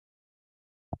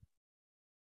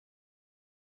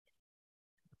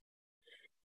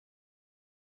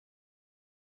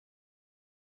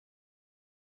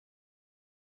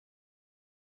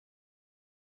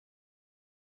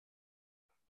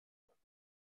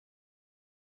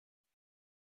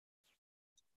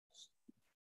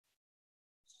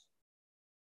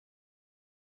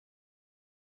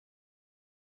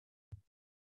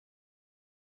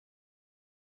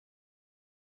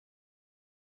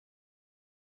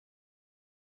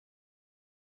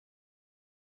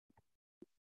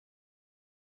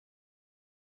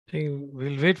think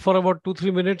we'll wait for about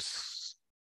 2-3 minutes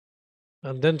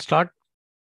and then start.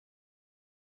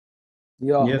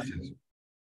 Yeah. Yes.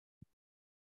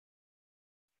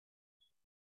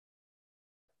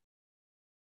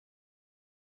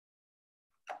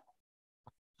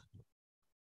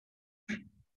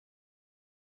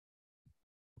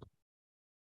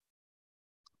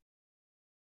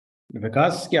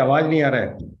 विकास की आवाज नहीं आ रहा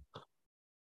है.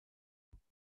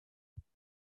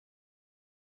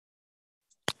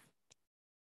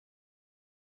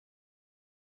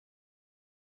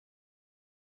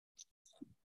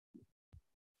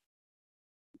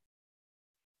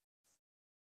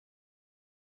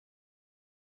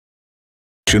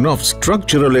 Of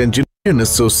Structural Engineering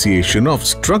Association of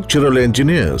Structural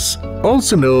Engineers,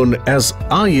 also known as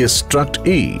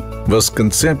IS-Struct-E, was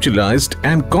conceptualized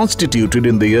and constituted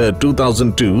in the year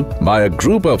 2002 by a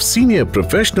group of senior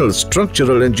professional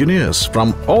structural engineers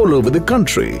from all over the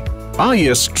country.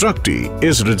 IS-Struct-E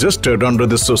is registered under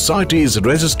the Society's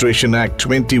Registration Act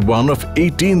 21 of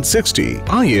 1860.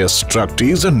 IS-Struct-E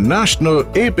is a national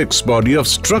apex body of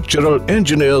structural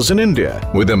engineers in India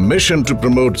with a mission to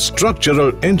promote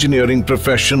structural engineering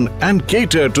profession and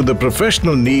cater to the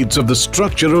professional needs of the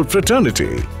structural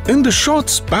fraternity. In the short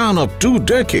span of 2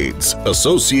 decades,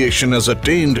 association has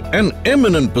attained an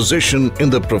eminent position in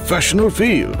the professional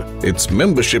field. Its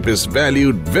membership is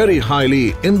valued very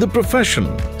highly in the profession.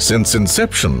 Since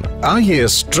inception,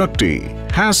 IS-Struct-E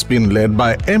has been led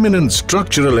by eminent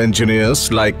structural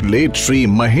engineers like late Shri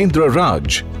Mahendra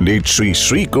Raj, late Shri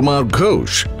Shri Kumar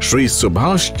Ghosh, Shri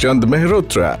Subhash Chand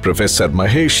Mehrotra, Professor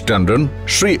Mahesh Tandon,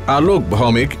 Shri Alok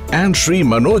Bhaumik and Shri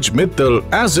Manoj Mittal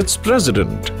as its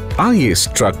president.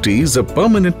 IS-Struct-E is a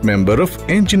permanent member of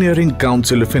Engineering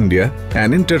Council of India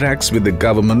and interacts with the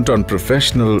government on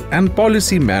professional and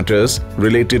policy matters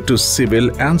related to civil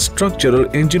and structural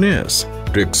engineers.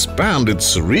 To expand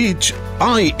its reach,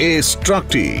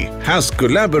 IS-Struct-E has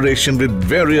collaboration with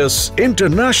various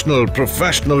international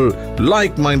professional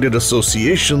like-minded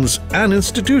associations and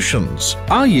institutions.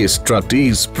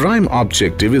 IS-Struct-E's prime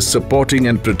objective is supporting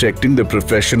and protecting the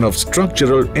profession of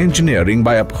structural engineering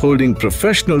by upholding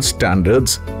professional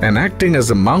standards and acting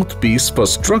as a mouthpiece for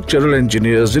structural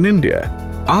engineers in India.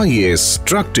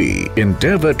 IS-Struct-E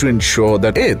endeavor to ensure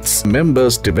that its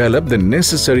members develop the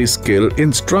necessary skill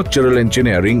in structural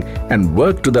engineering and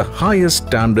work to the highest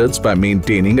standards by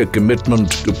maintaining a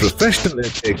commitment to professional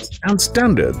ethics and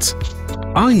standards.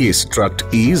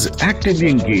 IS-Struct-E is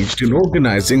actively engaged in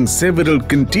organizing several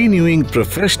continuing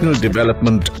professional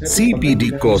development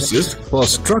 (CPD) courses for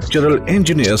structural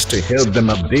engineers to help them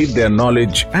update their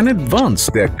knowledge and advance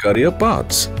their career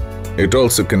paths. It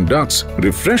also conducts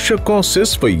refresher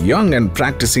courses for young and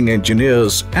practicing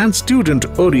engineers and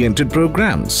student-oriented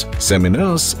programs,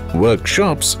 seminars,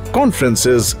 workshops,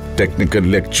 conferences, technical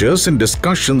lectures and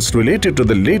discussions related to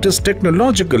the latest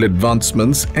technological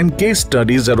advancements, and case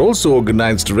studies are also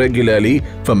organized regularly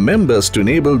for members to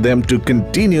enable them to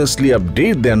continuously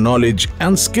update their knowledge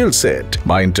and skill set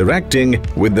by interacting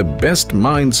with the best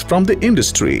minds from the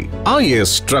industry.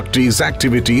 IS-Struct-E's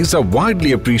activities are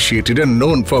widely appreciated and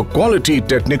known for quality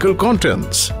technical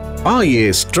contents.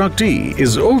 IS-Struct-E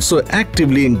is also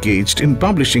actively engaged in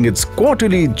publishing its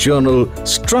quarterly journal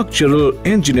Structural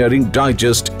Engineering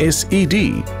Digest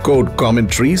 (SED), code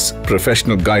commentaries,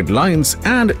 professional guidelines,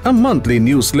 and a monthly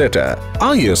newsletter.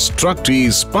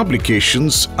 IS-Struct-E's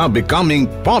publications are becoming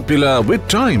popular with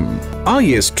time.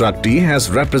 IS-Struct-E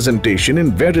has representation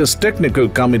in various technical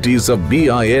committees of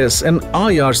BIS and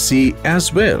IRC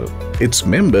as well. Its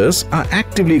members are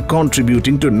actively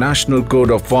contributing to National Code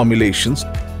of Formulations.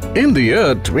 In the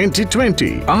year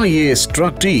 2020,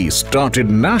 IS-Struct-E started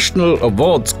National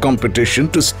Awards competition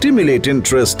to stimulate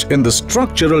interest in the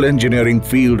structural engineering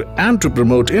field and to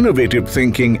promote innovative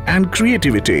thinking and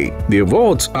creativity. The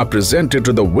awards are presented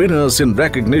to the winners in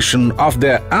recognition of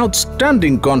their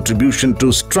outstanding contribution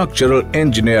to structural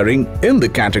engineering in the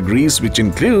categories which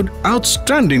include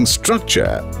Outstanding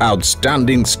Structure,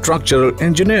 Outstanding Structural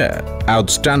Engineer,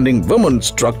 Outstanding Woman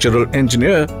Structural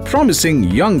Engineer, Promising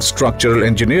Young Structural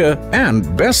Engineer,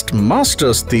 and Best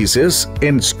Master's Thesis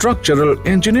in Structural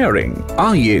Engineering.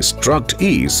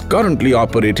 IS-Struct-E is currently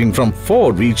operating from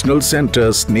 4 regional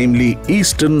centers, namely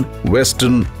Eastern,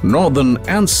 Western, Northern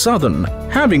and Southern,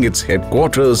 having its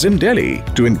headquarters in Delhi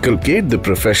to inculcate the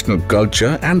professional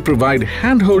culture and provide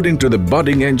handholding to the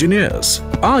budding engineers.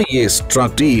 IAS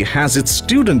Struct E has its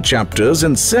student chapters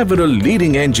in several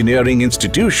leading engineering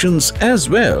institutions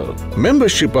as well.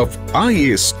 Membership of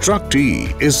IAS Struct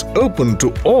E is open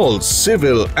to all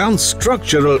civil and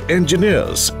structural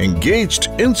engineers engaged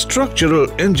in structural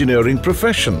engineering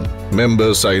profession.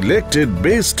 Members are elected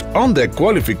based on their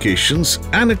qualifications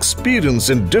and experience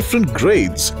in different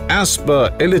grades as per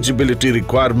eligibility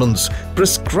requirements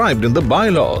prescribed in the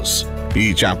bylaws.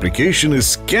 Each application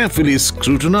is carefully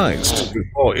scrutinized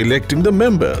before electing the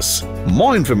members.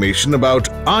 More information about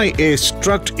IAS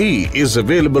Struct E is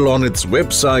available on its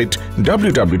website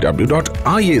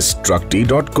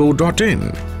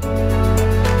www.iastruct.co.in.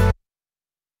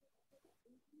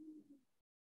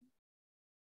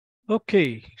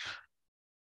 Okay.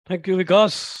 Thank you,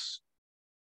 Vikas.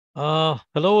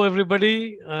 Hello,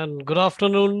 everybody, and good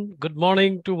afternoon, good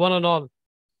morning to one and all.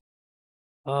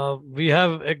 We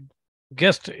have a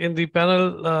guest in the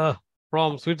panel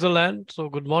from Switzerland. So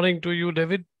good morning to you,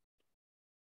 David.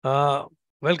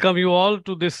 Welcome you all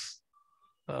to this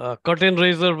curtain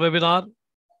raiser webinar,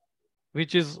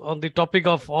 which is on the topic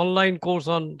of online course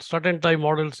on certain time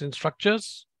models in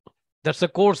structures. That's a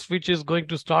course which is going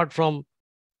to start from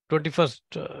 21st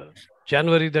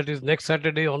January, that is next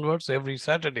Saturday onwards, every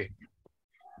Saturday.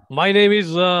 My name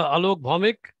is Alok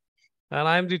Bhaumik, and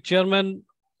I am the chairman,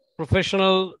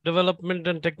 Professional Development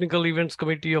and Technical Events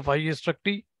Committee of IAS Struct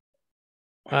E.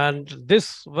 And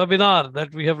this webinar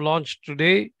that we have launched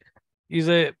today is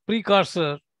a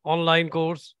precursor online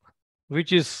course,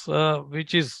 which is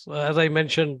as I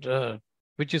mentioned,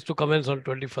 which is to commence on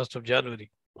 21st of January.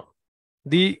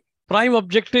 The prime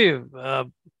objective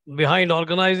behind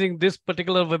organizing this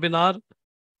particular webinar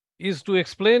is to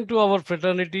explain to our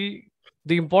fraternity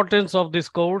the importance of this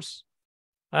course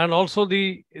and also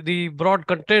the broad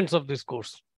contents of this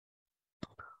course.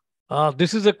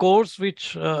 This is a course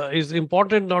which is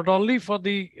important not only for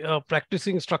the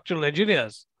practicing structural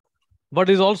engineers, but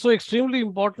is also extremely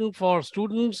important for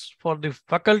students, for the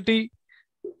faculty,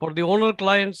 for the owner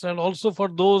clients, and also for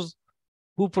those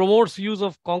who promotes use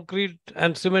of concrete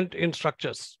and cement in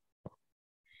structures.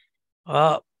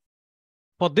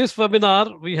 For this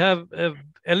webinar, we have an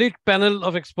elite panel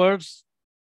of experts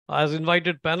as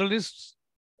invited panelists.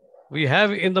 We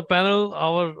have in the panel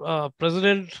our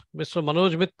president, Mr.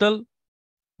 Manoj Mittal.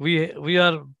 We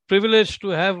are privileged to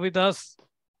have with us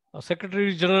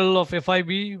Secretary General of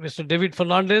FIB, Mr. David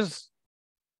Fernandez.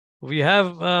 We have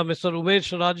Mr.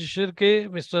 Umesh Rajshirke,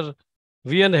 Mr.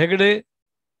 V.N. Hegde.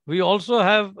 We also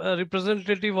have a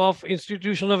representative of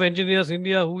Institution of Engineers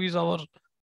India, who is our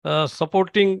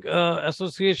supporting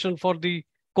association for the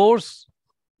course.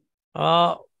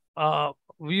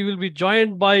 We will be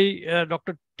joined by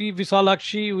Dr. T.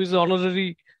 Visalakshi, who is the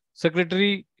Honorary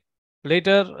Secretary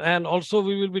later. And also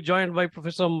we will be joined by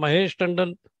Professor Mahesh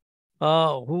Tandon,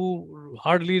 who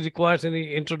hardly requires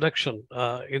any introduction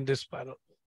in this panel.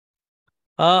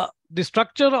 The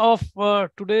structure of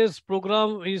today's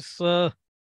program is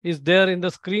there in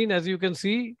the screen, as you can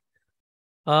see.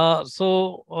 After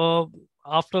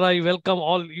I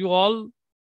welcome you all,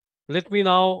 let me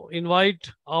now invite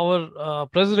our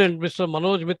President, Mr.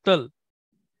 Manoj Mittal,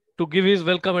 to give his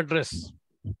welcome address.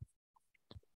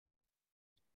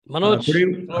 Manoj,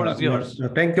 the floor is yours.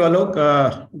 Thank you, Alok.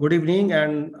 Good evening,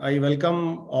 and I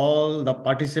welcome all the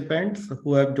participants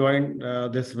who have joined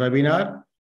this webinar.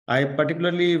 I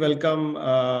particularly welcome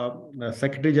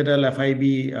Secretary General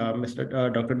FIB,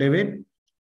 Mr. Dr. David,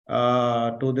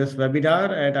 to this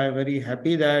webinar, and I'm very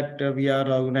happy that we are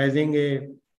organizing a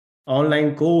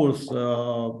online course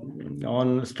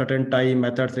on certain time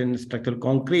methods in structural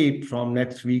concrete from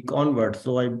next week onwards.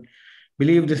 So I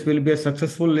believe this will be a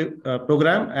successful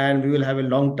program, and we will have a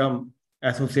long-term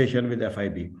association with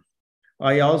FIB.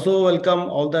 I also welcome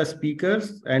all the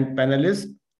speakers and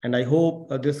panelists, and I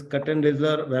hope this curtain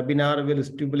raiser webinar will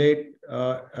stimulate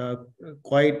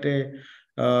quite a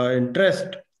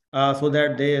interest so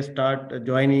that they start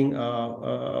joining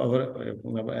our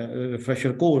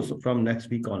refresher course from next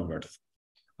week onwards.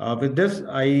 With this,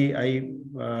 I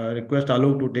request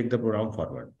Alok to take the program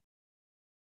forward.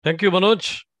 Thank you,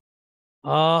 Manoj.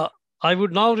 I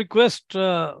would now request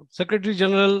Secretary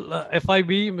General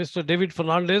FIB, Mr. David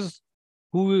Fernandez,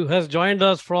 who has joined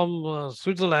us from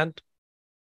Switzerland,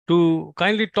 to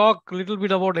kindly talk a little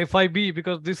bit about FIB,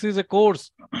 because this is a course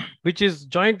which is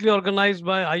jointly organized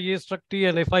by IAS Struct E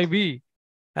and FIB,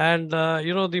 and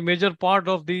the major part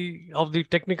of the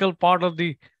technical part of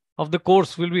the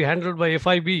course will be handled by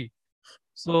FIB.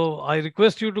 So I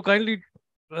request you to kindly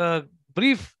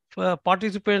brief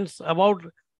participants about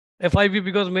FIB,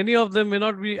 because many of them may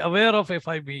not be aware of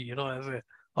FIB, as an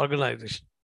organization.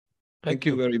 Thank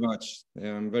you very much.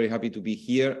 I'm very happy to be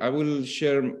here. I will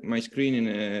share my screen in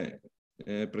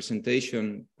a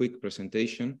presentation, quick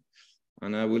presentation,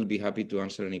 and I will be happy to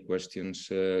answer any questions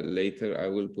later. I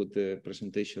will put the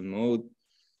presentation mode.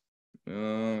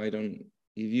 If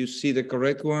you see the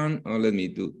correct one, let me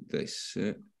do this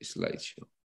slideshow.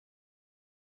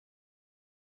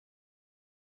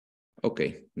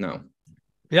 Okay, now.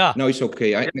 Yeah. No, it's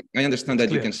okay. I understand that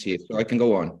clear. You can see it, so I can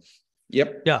go on.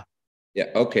 Yep. Yeah.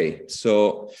 Yeah, okay.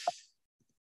 So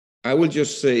I will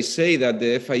just say that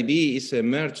the FIB is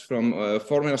emerged from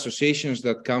former associations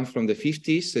that come from the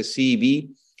 50s, CEB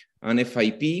and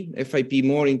FIP. FIP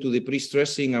more into the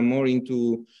pre-stressing and more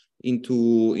into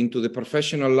the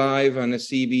professional life, and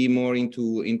CEB more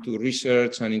into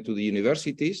research and into the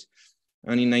universities.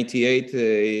 And in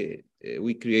 '98,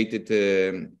 we created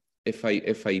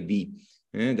FIB.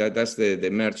 That's the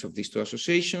merge of these two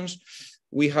associations.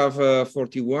 We have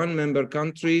 41 member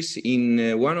countries.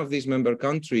 In one of these member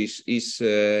countries is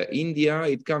India.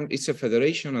 It's a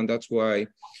federation, and that's why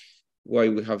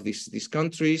we have these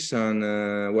countries. And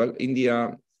well,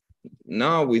 India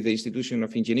now with the Institution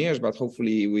of Engineers, but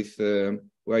hopefully with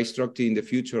RAISER in the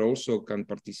future also can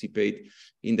participate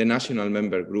in the national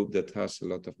member group that has a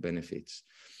lot of benefits.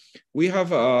 We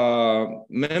have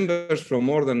members from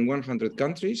more than 100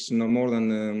 countries, no more than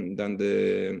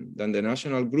the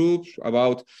national groups.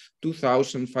 About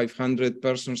 2,500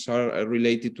 persons are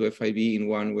related to FIB in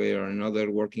one way or another,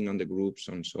 working on the groups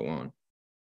and so on.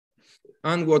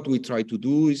 And what we try to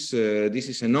do is, this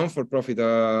is a non-for-profit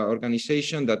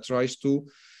organization that tries to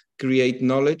create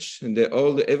knowledge, and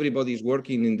everybody is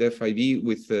working in the FIB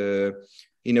with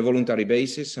in a voluntary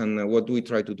basis. And what we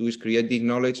try to do is create this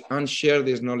knowledge and share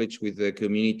this knowledge with the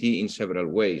community in several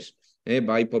ways,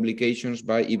 by publications,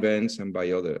 by events, and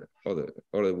by other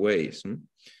ways.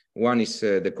 One is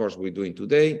the course we're doing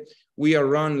today. We are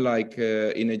run like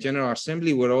in a general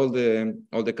assembly where all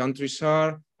the countries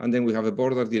are, and then we have a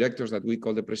board of directors that we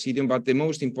call the presidium. But the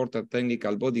most important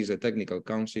technical body is the technical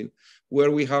council,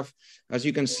 where we have, as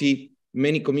you can see,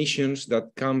 many commissions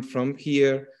that come from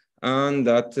here and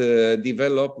that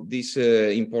develop these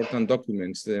important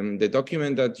documents. The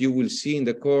document that you will see in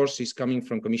the course is coming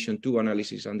from Commission 2,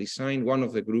 Analysis and Design, one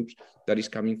of the groups that is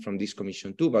coming from this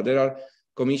Commission 2. But there are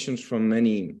commissions from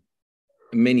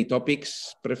many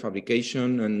topics,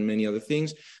 prefabrication and many other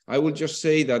things. I will just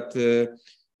say that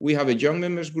we have a young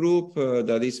members group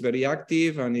that is very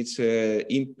active, and it's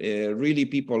really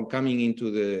people coming into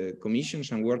the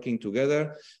commissions and working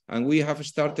together. And we have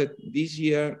started this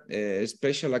year a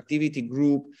special activity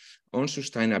group on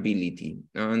sustainability.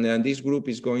 And this group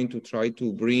is going to try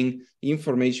to bring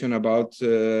information about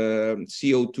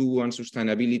CO2 and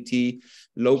sustainability,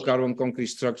 low carbon concrete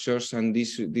structures. And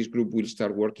this group will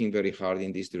start working very hard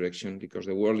in this direction, because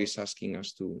the world is asking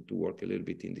us to work a little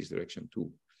bit in this direction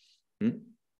too.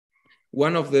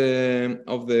 One of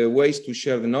the ways to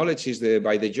share the knowledge is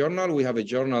by the journal. We have a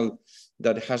journal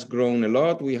that has grown a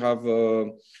lot. We have,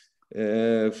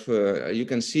 you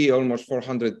can see, almost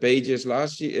 400 pages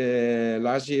last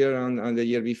year and the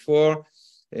year before.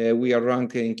 We are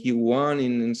ranking Q1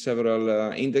 in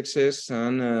several indexes,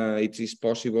 and it is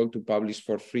possible to publish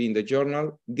for free in the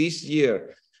journal. This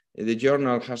year, the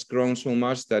journal has grown so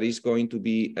much that it's going to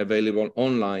be available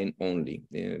online only.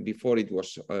 Before it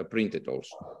was printed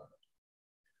also.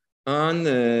 And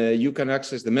you can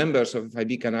access, the members of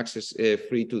FIB can access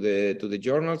free to the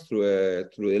journal through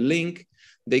a link.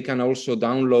 They can also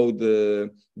download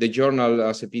the journal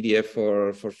as a PDF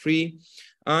for free.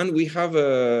 And we have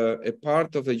a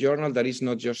part of the journal that is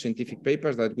not just scientific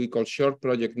papers, that we call short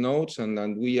project notes,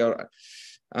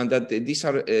 and that these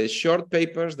are short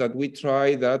papers that we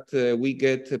try that we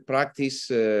get practice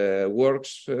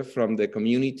works from the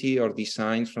community or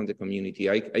designs from the community.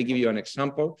 I give you an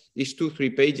example. It's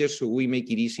 2-3 pages, so we make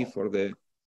it easy for the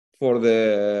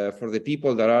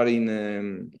people that are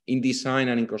in design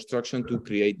and in construction to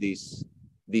create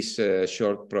these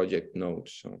short project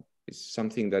notes. So it's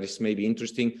something that is maybe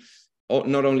interesting,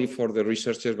 not only for the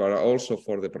researchers, but also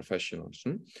for the professionals.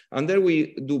 And then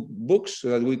we do books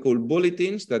that we call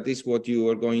bulletins. That is what you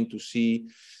are going to see.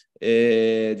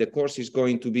 The course is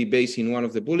going to be based in one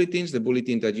of the bulletins. The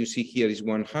bulletin that you see here is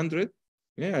 100.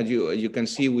 Yeah, you can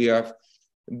see we have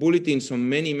bulletins on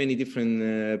many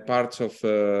different parts of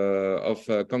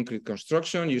concrete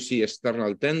construction. You see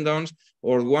external tendons,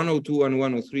 or 102 and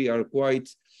 103 are quite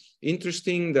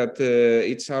interesting, that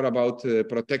it's all about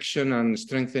protection and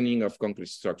strengthening of concrete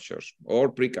structures,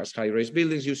 or precast high-rise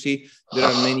buildings. You see, there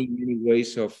are many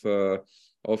ways of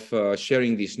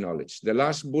sharing this knowledge. The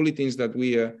last bulletins that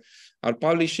we are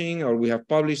publishing, or we have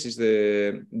published, is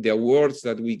the awards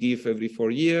that we give every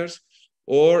 4 years.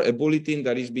 or a bulletin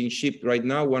that is being shipped right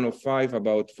now, 105,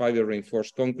 about fiber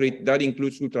reinforced concrete. That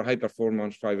includes ultra high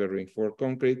performance fiber reinforced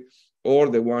concrete, or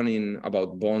the one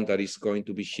about bond that is going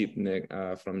to be shipped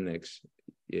from next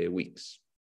weeks.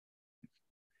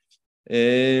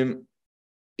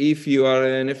 If you are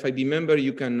an FIB member,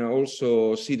 you can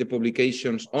also see the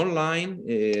publications online.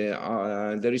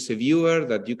 There is a viewer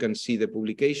that you can see the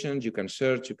publications. You can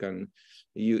search.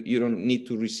 You don't need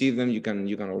to receive them. You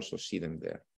can also see them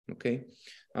there. Okay.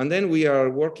 And then we are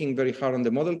working very hard on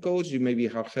the model codes. You maybe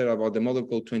have heard about the model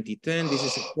code 2010. This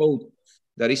is a code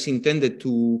that is intended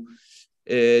to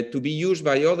be used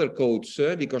by other codes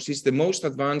because it's the most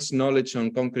advanced knowledge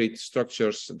on concrete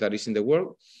structures that is in the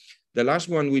world. The last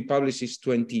one we published is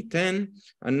 2010,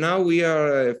 and now we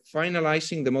are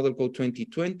finalizing the model code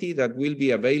 2020 that will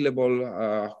be available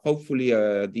hopefully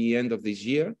at the end of this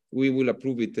year. We will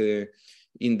approve it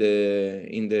in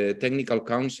the Technical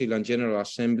Council and General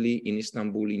Assembly in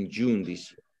Istanbul in June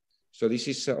this year. So this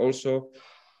is also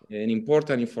an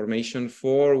important information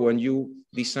for when you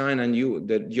design and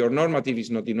your normative is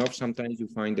not enough. Sometimes you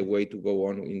find a way to go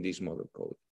on in this model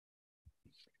code.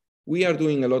 We are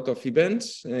doing a lot of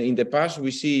events. In the past, we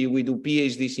do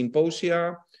PhD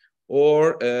symposia,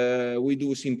 or we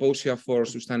do symposia for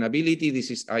sustainability. This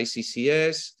is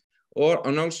ICCS,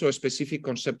 and also a specific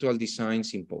conceptual design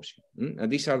symposium.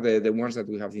 And these are the ones that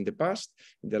we have in the past,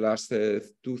 in the last 2-3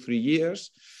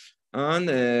 years.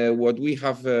 And what we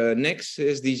have next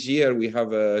is this year, we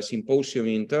have a symposium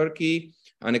in Turkey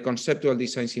and a conceptual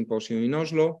design symposium in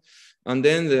Oslo. And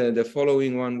then the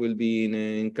following one will be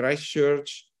in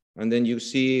Christchurch. And then you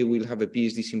see we'll have a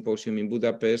PhD symposium in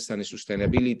Budapest and a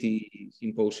sustainability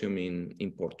symposium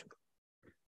in Portugal.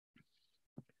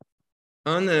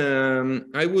 And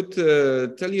I would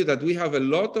tell you that we have a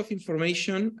lot of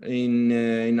information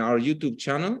in our YouTube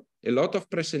channel. A lot of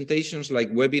presentations like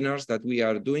webinars that we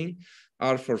are doing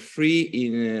are for free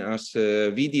as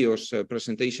videos,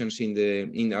 presentations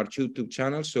in our YouTube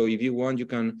channel. So if you want, you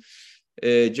can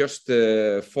just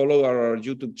follow our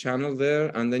YouTube channel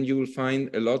there, and then you will find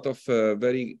a lot of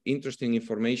very interesting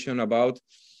information about,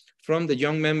 from the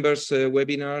young members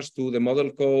webinars to the model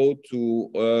code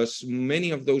to many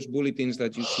of those bulletins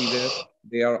that you see there.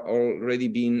 They are already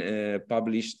being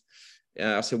published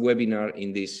as a webinar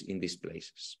in these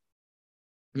places.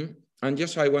 And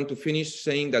just I want to finish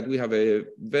saying that we have a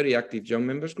very active young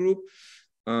members group.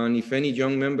 And if any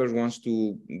young member wants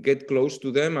to get close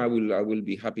to them, I will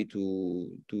be happy to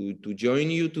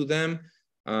join you to them.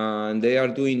 And they are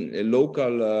doing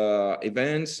local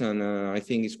events, and I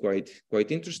think it's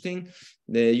quite interesting.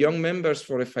 The young members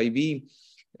for FIB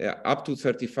up to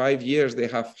 35 years, they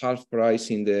have half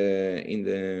price in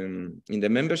the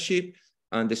membership,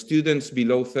 and the students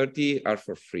below 30 are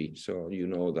for free. So you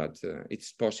know that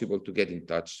it's possible to get in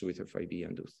touch with FIB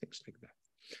and do things like that.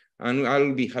 And I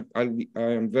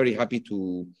am very happy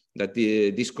that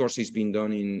this course is being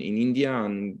done in India,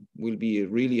 and will be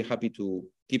really happy to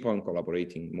keep on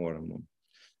collaborating more and more.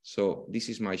 So this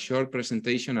is my short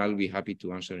presentation. I'll be happy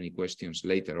to answer any questions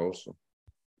later also.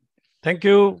 Thank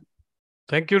you.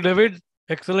 Thank you, David.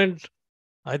 Excellent.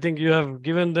 I think you have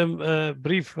given them a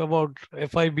brief about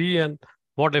FIB and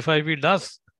what FIB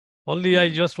does. Only I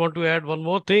just want to add one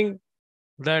more thing,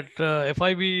 that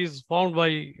FIB is formed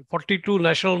by 42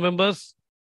 national members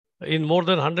in more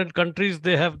than 100 countries.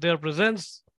 They have their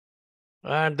presence,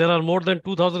 and there are more than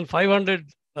 2,500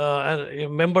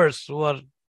 members who are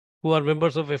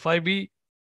members of FIB.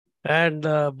 And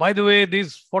by the way,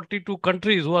 these 42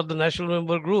 countries who are the national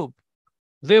member group,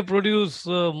 they produce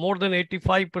more than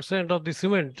 85% of the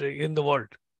cement in the world.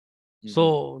 Mm-hmm.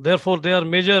 So therefore, they are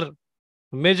major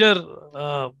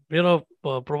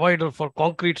provider for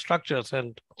concrete structures,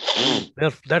 and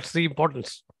that's the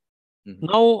importance. Mm-hmm.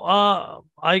 Now,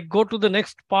 I go to the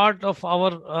next part of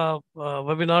our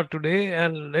webinar today,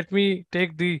 and let me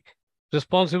take the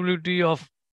responsibility of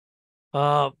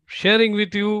sharing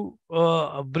with you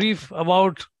a brief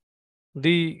about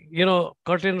the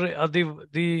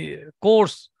the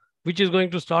course which is going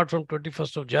to start from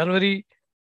 21st of January.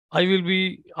 I will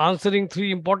be answering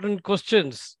 3 important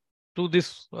questions to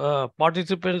this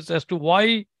participants as to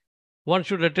why one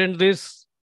should attend this,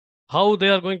 how they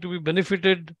are going to be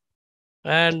benefited,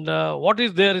 and what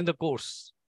is there in the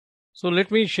course. So let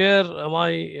me share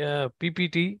my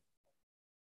PPT.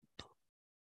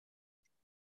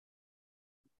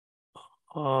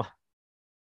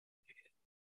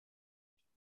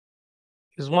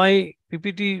 Is my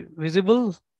PPT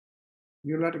visible?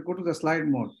 You'll have to go to the slide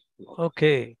mode.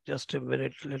 Okay, just a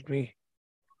minute. Let me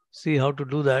see how to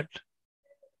do that.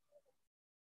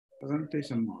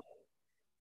 Presentation mode.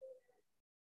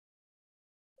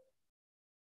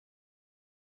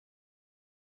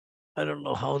 I don't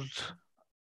know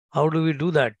how do we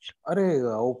do that? See,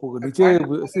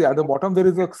 at the bottom there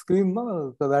is a screen,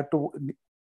 no? So that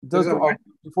just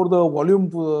before the volume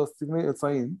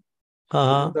sign,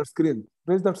 that screen.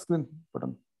 Press that screen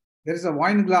button. There is a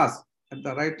wine glass at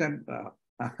the right hand.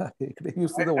 You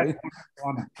see the wine.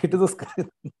 It is a screen.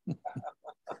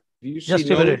 You see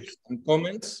notes and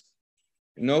comments,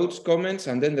 notes, comments,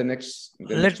 and then the next.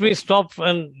 Let me stop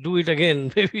and do it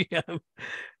again. Maybe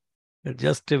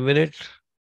just a minute.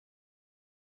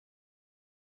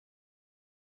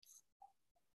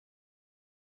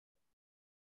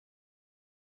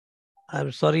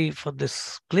 I'm sorry for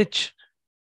this glitch.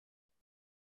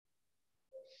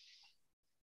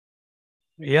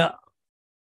 Yeah.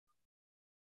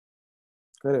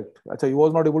 Correct. Achha, you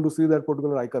was not able to see that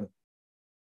particular icon.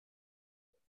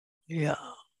 Yeah.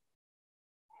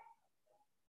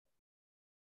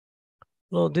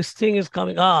 No, this thing is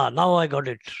coming. Now I got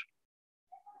it.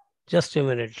 Just a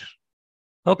minute.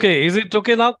 Okay, is it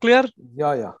okay now? Clear?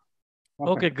 Yeah.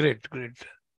 Okay, great.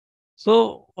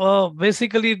 So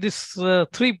basically, this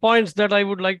 3 points that I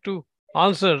would like to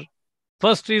answer.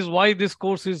 First is why this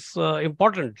course is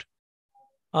important.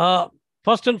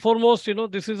 First and foremost,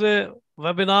 this is a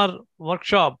webinar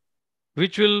workshop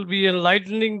which will be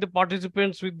enlightening the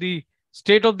participants with the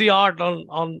state of the art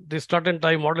on the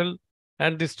start-and-tie model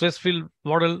and the stress-field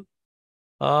model.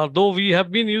 Though we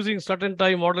have been using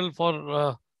start-and-tie model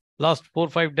for last 4 or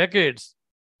 5 decades,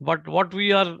 but what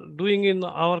we are doing in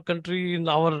our country, in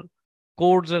our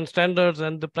codes and standards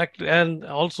and the practice, and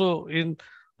also in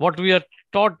what we are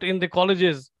taught in the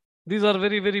colleges, these are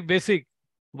very, very basic.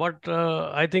 But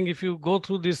I think if you go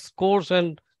through this course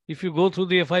and if you go through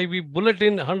the FIB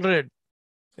Bulletin 100,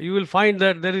 you will find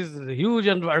that there is a huge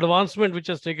advancement which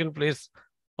has taken place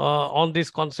on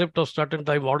this concept of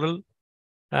start-and-tie model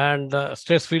and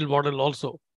stress field model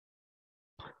also.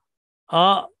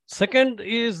 Second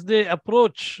is the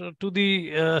approach to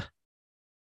the,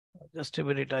 just a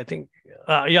minute, I think,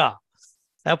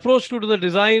 approach to the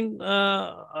design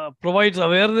provides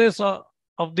awareness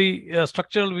of the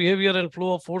structural behavior and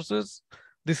flow of forces.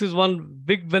 This is one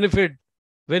big benefit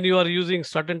when you are using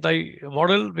start-and-tie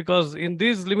model, because in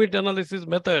these limit analysis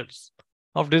methods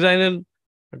of design and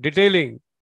detailing,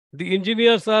 the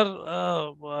engineers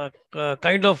are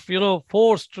kind of,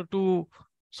 forced to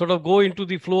sort of go into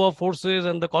the flow of forces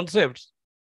and the concepts.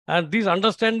 And this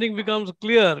understanding becomes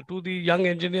clear to the young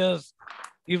engineers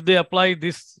if they apply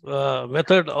this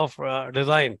method of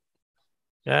design.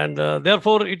 And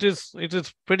therefore, it is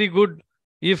pretty good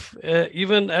if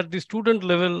even at the student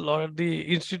level or at the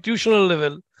institutional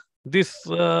level, this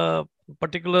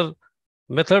particular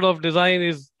method of design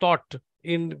is taught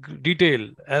in detail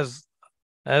as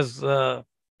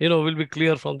will be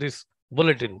clear from this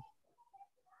bulletin.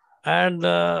 And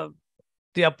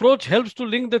the approach helps to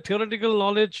link the theoretical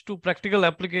knowledge to practical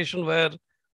application, where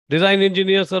design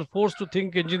engineers are forced to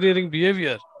think engineering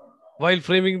behavior while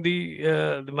framing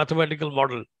the mathematical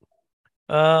model.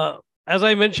 As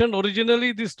I mentioned,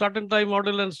 originally the start-and-tie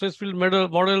model and stress field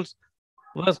models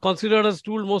was considered as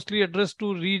tool mostly addressed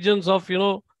to regions of,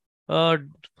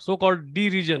 so-called D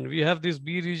region. We have this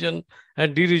B region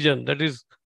and D region, that is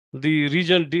the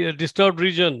region, disturbed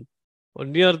region, or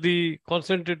near the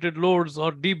concentrated loads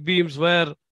or deep beams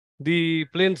where the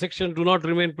plane section do not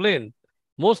remain plane.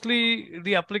 Mostly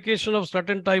the application of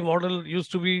start-and-tie model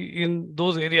used to be in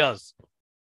those areas.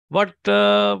 But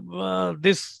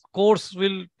this course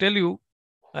will tell you,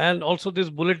 and also this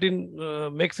bulletin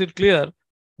makes it clear,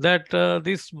 that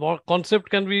this concept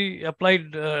can be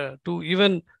applied to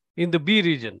even in the B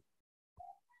region.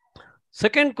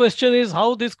 Second question is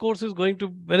how this course is going to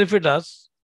benefit us.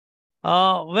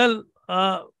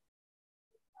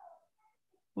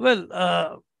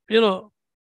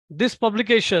 This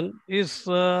publication is,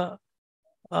 as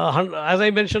I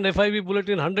mentioned, FIB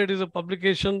Bulletin 100 is a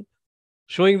publication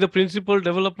showing the principle,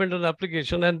 development, and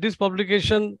application. And this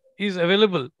publication is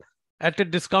available at a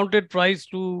discounted price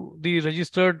to the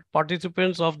registered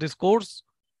participants of this course.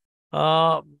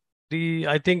 I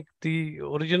think the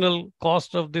original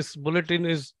cost of this bulletin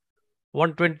is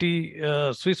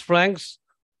 120 Swiss francs,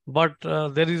 but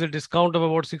there is a discount of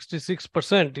about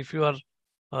 66% if you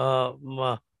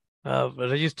are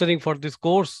registering for this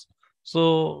course.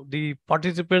 So the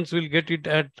participants will get it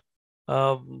at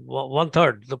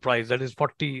 1/3 the price, that is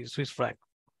 40 Swiss franc.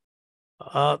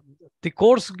 The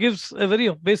course gives a very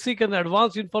basic and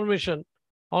advanced information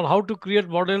on how to create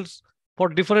models for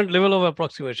different level of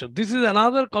approximation. This is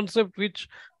another concept which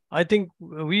I think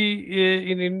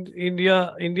we in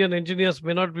Indian engineers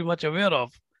may not be much aware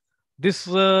of. This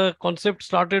concept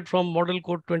started from Model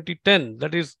Code 2010,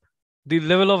 that is the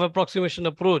level of approximation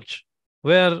approach,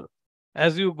 where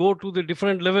as you go to the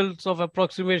different levels of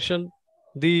approximation,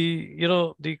 the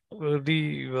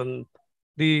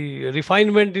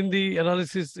refinement in the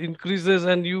analysis increases,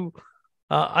 and you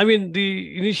I mean,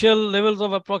 the initial levels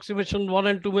of approximation 1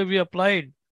 and 2 may be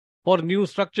applied for new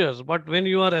structures, but when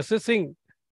you are assessing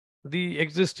the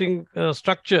existing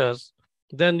structures,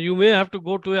 then you may have to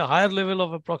go to a higher level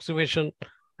of approximation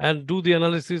and do the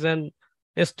analysis. And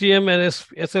STM and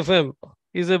SFM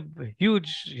is a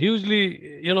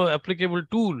hugely applicable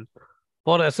tool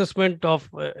for assessment of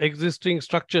existing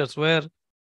structures, where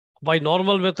by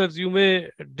normal methods you may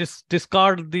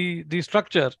discard the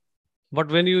structure, but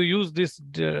when you use this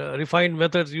refined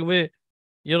methods, you may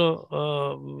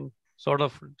sort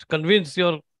of convince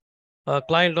your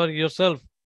client or yourself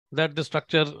that the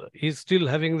structure is still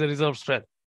having the reserve strength.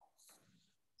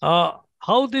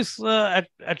 How this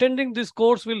attending this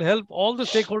course will help all the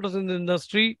stakeholders in the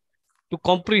industry to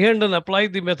comprehend and apply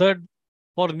the method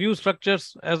for new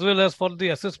structures as well as for the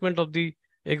assessment of the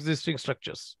existing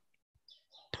structures.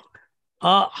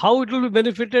 How it will be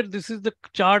benefited, this is the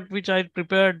chart which I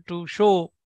prepared to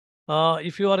show.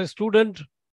 If you are a student,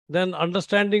 then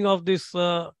understanding of this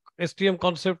STM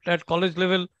concept at college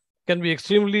level can be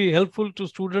extremely helpful to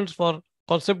students for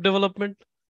concept development.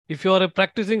 If you are a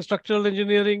practicing structural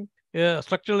engineer,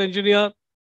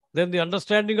 then the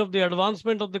understanding of the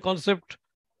advancement of the concept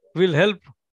will help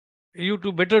you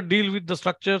to better deal with the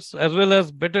structures as well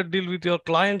as better deal with your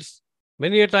clients.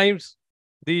 Many a times,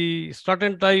 the strut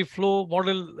and tie flow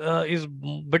model is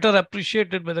better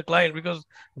appreciated by the client because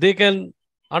they can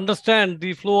understand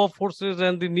the flow of forces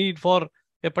and the need for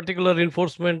a particular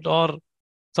reinforcement, or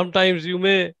sometimes you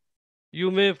may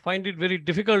find it very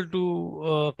difficult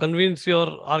to convince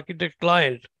your architect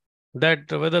client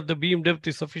that whether the beam depth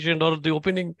is sufficient or the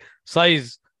opening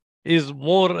size is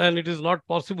more, and it is not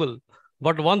possible.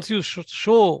 But once you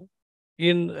show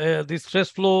in the stress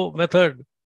flow method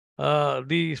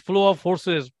the flow of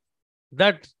forces,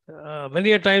 that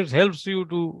many a times helps you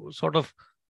to sort of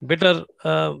better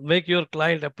make your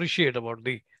client appreciate about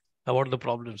the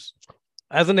problems.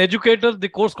 As an educator, the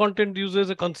course content uses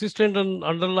a consistent and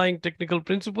underlying technical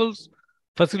principles,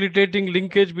 facilitating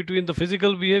linkage between the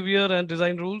physical behavior and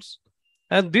design rules.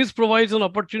 And this provides an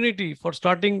opportunity for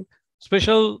starting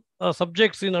special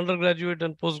subjects in undergraduate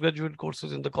and postgraduate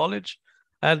courses in the college.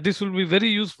 And this will be very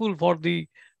useful for the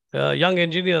young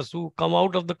engineers who come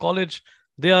out of the college.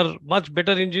 They are much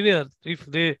better engineers if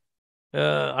they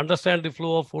understand the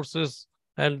flow of forces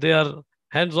and they are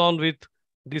hands-on with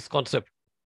this concept.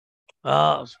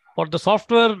 For the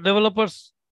software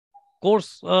developers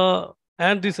course,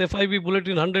 and this FIB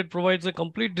Bulletin 100 provides a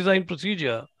complete design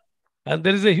procedure. And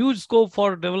there is a huge scope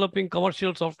for developing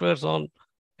commercial softwares on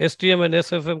STM and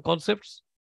SFM concepts.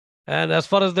 And as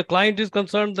far as the client is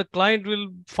concerned, the client will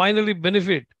finally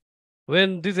benefit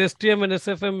when this STM and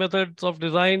SFM methods of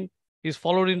design is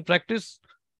followed in practice.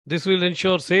 This will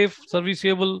ensure safe,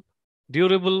 serviceable,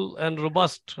 durable, and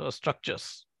robust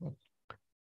structures.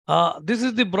 This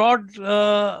is the broad,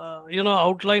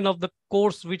 outline of the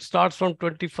course, which starts from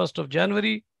 21st of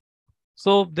January.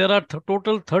 So there are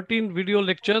total 13 video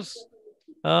lectures,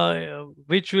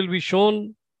 which will be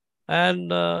shown,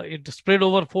 and it's spread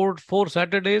over four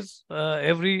Saturdays.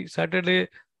 Every Saturday,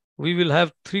 we will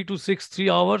have 3 to 6 3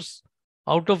 hours,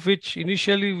 out of which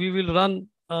initially we will run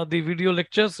the video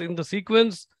lectures in the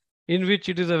sequence in which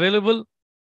it is available.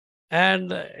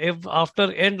 And if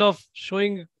after end of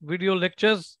showing video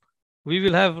lectures, we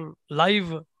will have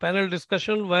live panel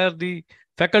discussion where the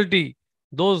faculty,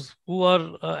 those who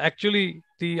are actually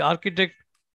the architect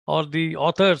or the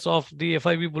authors of the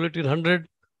FIB Bulletin 100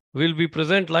 will be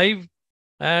present live,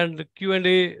 and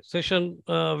Q&A session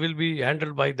will be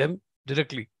handled by them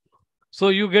directly. So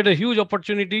you get a huge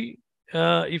opportunity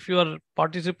if you are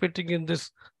participating in this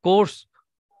course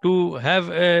to have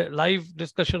a live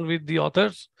discussion with the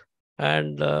authors.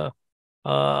 And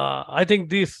I think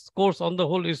this course on the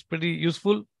whole is pretty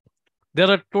useful. There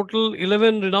are total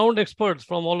 11 renowned experts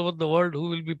from all over the world who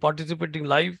will be participating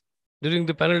live during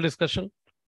the panel discussion.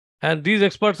 And these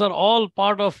experts are all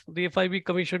part of the FIB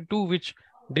Commission 2, which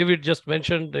David just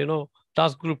mentioned,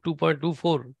 Task Group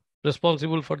 2.24,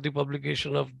 responsible for the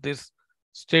publication of this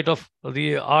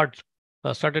state-of-the-art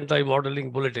strut-and-tie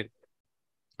modeling bulletin.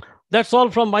 That's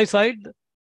all from my side.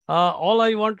 All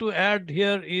I want to add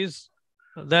here is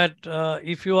that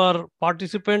if you are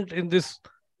participant in this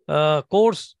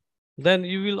course, then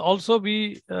you will also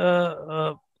be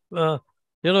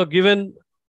given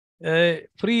a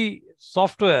free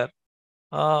software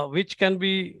which can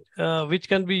be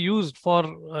used for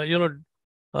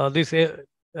this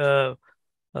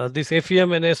this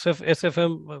FEM and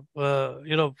SFM,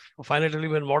 finite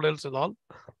element models and all.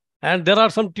 And there are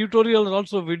some tutorials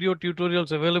also, video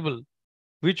tutorials available,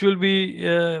 which will be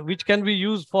which can be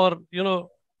used for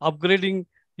upgrading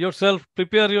yourself,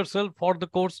 prepare yourself for the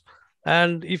course.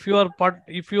 And if you are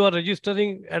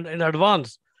registering and in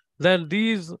advance, then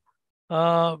these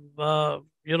softwares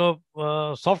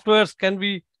can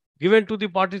be given to the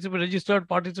registered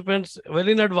participants well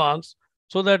in advance,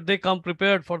 so that they come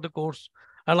prepared for the course.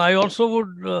 And I also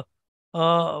would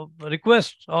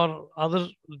request or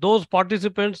those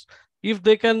participants, if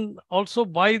they can also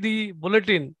buy the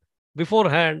bulletin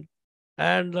beforehand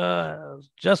and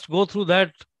just go through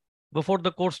that before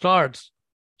the course starts,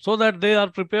 so that they are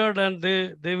prepared and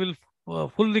they will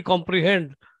fully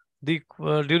comprehend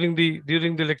during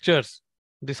the lectures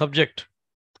the subject.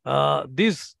 The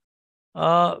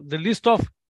list of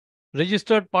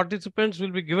registered participants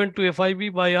will be given to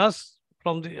FIB by us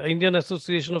from the Indian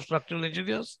Association of Structural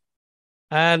Engineers,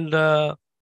 and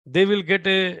they will get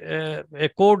a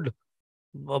code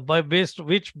based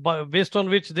on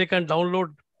which they can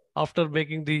download after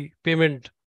making the payment,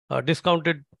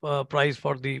 discounted price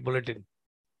for the bulletin.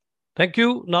 Thank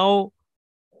you. Now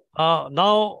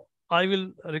I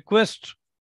will request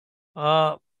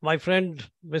my friend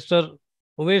Mr.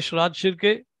 Umesh Raj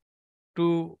Shirke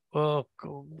to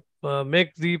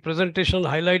make the presentation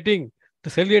highlighting the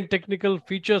salient technical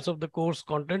features of the course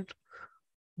content.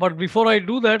 But before I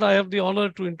do that, I have the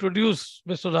honor to introduce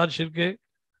Mr. Raj Shirke,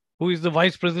 who is the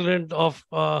Vice President of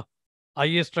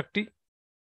IAS Struct.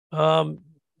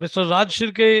 Mr. Raj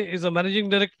Shirke is a Managing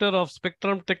Director of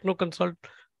Spectrum Techno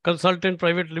Consultant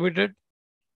Private Limited.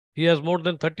 He has more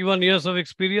than 31 years of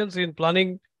experience in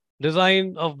planning,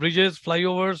 design of bridges,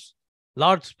 flyovers,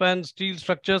 large span steel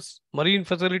structures, marine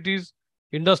facilities,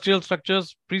 industrial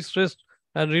structures, pre-stressed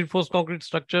and reinforced concrete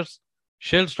structures,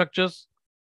 shell structures,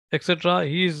 etc.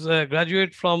 He is a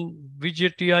graduate from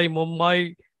VJTI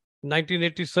Mumbai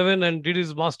 1987 and did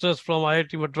his master's from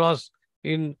IIT Madras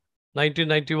in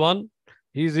 1991.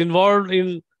 He is involved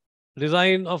in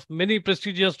design of many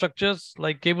prestigious structures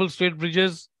like cable stayed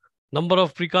bridges, number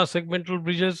of precast segmental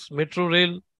bridges, metro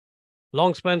rail,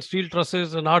 long span steel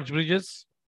trusses and arch bridges,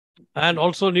 and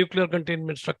also nuclear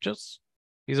containment structures.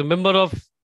 He is a member of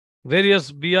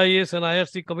various BIS and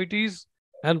IRC committees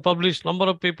and published number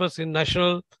of papers in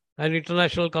national and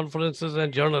international conferences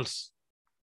and journals.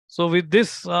 So with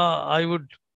this, I would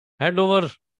hand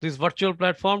over this virtual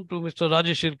platform to Mr.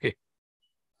 Rajesh Shirke.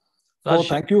 So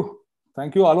thank you,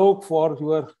 Alok, for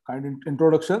your kind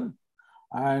introduction,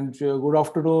 and good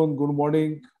afternoon, good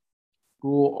morning to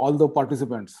all the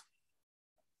participants.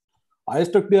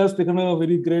 IAS Struct has taken a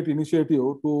very great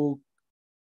initiative to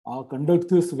conduct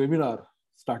this webinar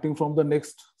starting from the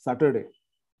next Saturday.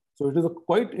 So it is a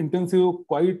quite intensive,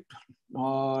 quite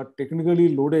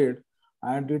technically loaded,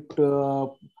 and it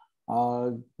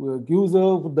gives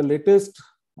the latest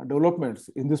developments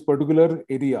in this particular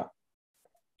area.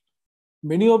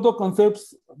 Many of the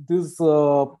concepts these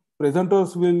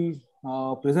presenters will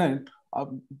present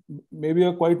maybe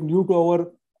are quite new to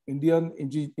our Indian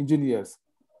engineers.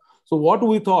 So what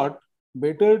we thought,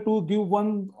 better to give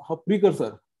one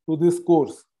precursor to this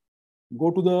course,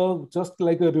 go to the just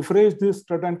like a refresh this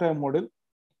strut and time model,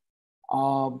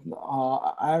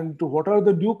 and what are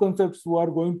the new concepts we are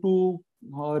going to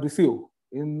receive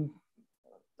in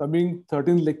coming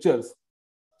 13 lectures.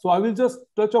 So I will just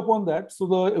touch upon that, so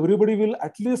that everybody will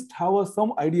at least have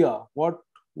some idea what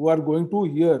we are going to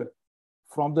hear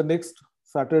from the next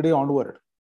Saturday onward.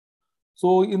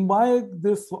 So in my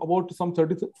this about some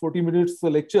 30-40 minutes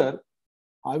lecture,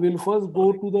 I will first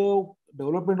go to the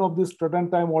development of this strut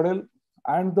and tie model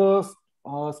and the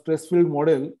stress field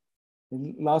model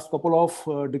in last couple of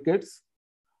decades,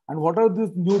 and what are these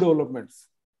new developments.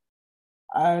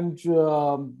 And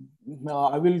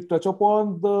I will touch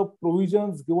upon the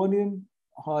provisions given in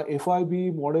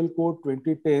FIB Model Code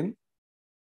 2010.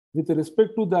 With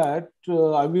respect to that,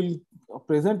 I will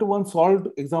present one solved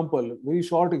example, very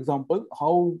short example,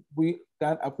 how we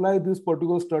can apply this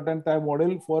particular strut and tie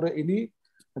model for any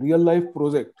real life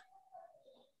project.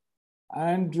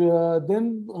 And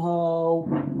then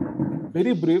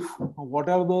very brief, what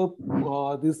are the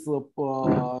these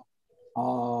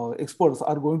experts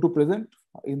are going to present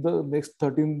in the next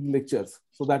 13 lectures.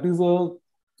 So that is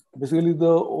basically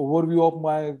the overview of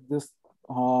my this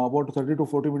about 30 to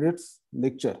 40 minutes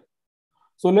lecture.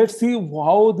 So let's see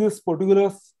how this particular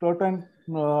strut and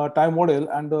tie model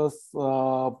and the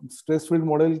stress field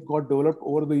model got developed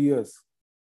over the years.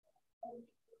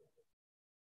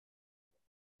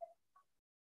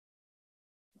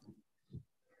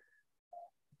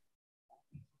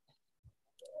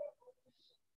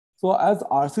 So as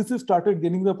RCC started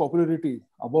gaining the popularity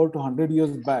about 100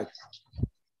 years back,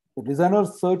 the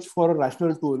designers searched for a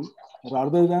rational tool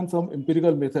rather than some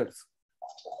empirical methods.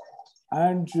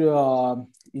 And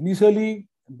initially,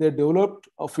 they developed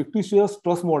a fictitious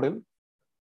truss model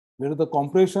where the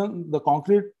concrete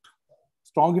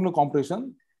strong in a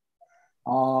compression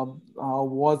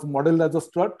was modeled as a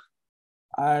strut,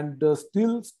 and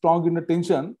steel strong in a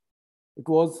tension, it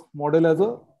was modeled as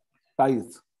a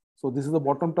ties. So this is the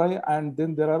bottom tie, and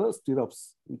then there are the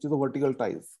stirrups, which is the vertical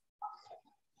ties.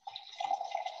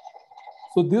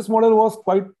 So this model was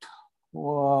quite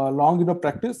long in a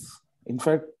practice. In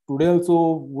fact, today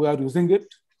also we are using it.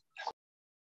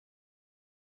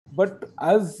 But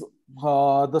as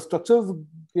the structures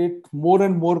get more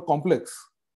and more complex,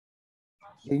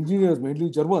 engineers,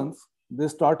 mainly Germans, they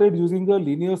started using a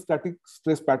linear static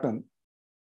stress pattern,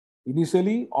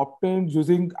 initially obtained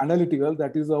using analytical,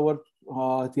 that is our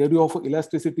theory of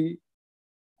elasticity,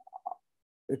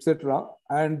 etc.,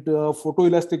 and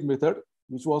photoelastic method,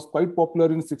 which was quite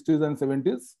popular in 60s and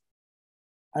 70s,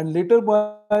 and later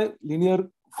by linear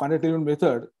finite element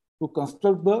method to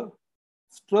construct the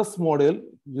stress model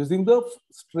using the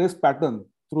stress pattern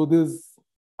through this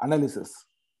analysis.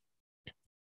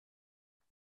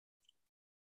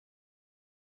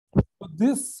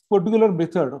 This particular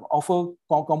method of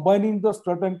combining the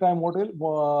strut and tie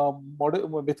model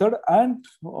method and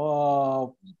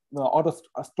or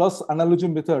a stress analogy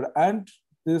method and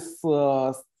this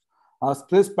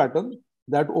stress pattern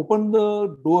that opened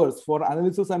the doors for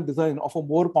analysis and design of a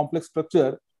more complex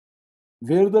structure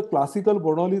where the classical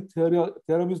Bernoulli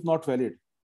theorem is not valid.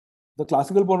 The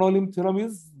classical Bernoulli theorem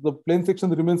is the plane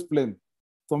section remains plane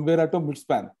somewhere at a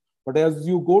midspan. But as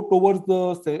you go towards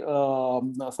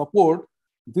the support,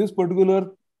 this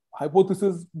particular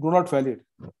hypothesis do not valid.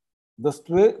 The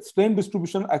strain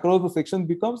distribution across the section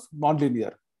becomes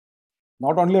non-linear,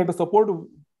 not only at a support,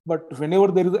 but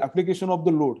whenever there is application of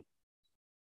the load.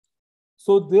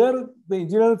 So there, the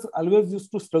engineers always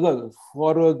used to struggle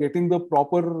for getting the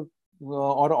proper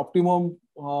or optimum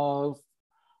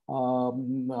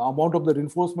amount of the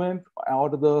reinforcement or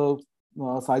the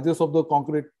sizes of the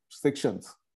concrete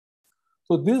sections.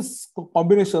 So this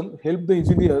combination helped the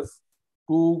engineers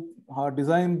to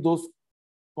design those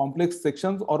complex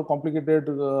sections or complicated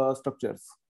structures.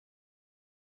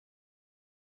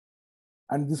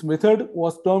 And this method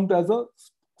was termed as a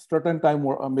strut and tie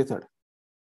method.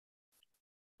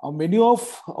 Many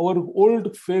of our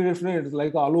old friends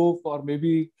like Alok or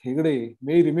maybe Hegde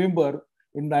may remember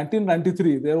in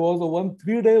 1993, there was a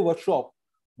 3-day workshop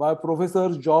by Professor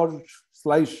George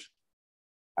Sleish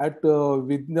at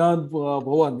Vigyan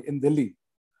Bhavan in Delhi.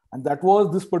 And that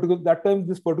was this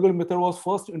particular method was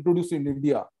first introduced in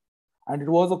India. And it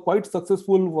was a quite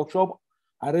successful workshop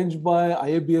arranged by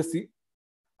IABSC.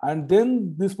 And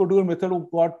then this particular method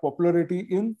got popularity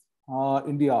in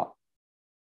India.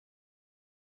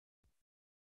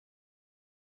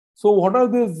 So what are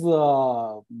these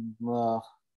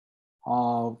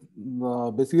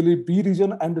basically B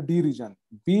region and D region?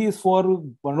 B is for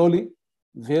Bernoulli,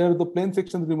 where the plane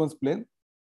section remains plane.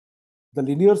 The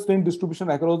linear strain distribution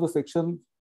across the section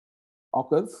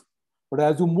occurs. But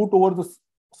as you move towards the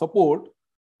support,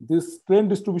 this strain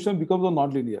distribution becomes a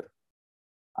non-linear.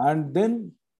 And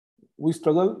then we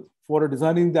struggle for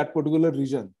designing that particular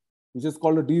region, which is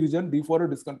called a D region, D for a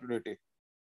discontinuity.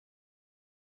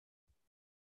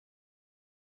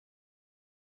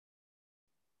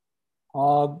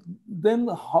 Then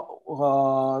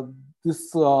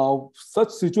such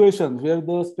situations where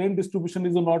the strain distribution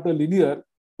is not a linear,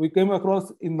 we came across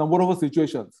in number of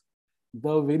situations.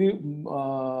 The very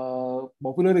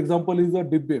popular example is a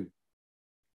dip beam,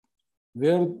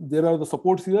 where there are the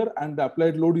supports here and the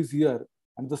applied load is here,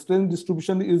 and the strain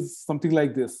distribution is something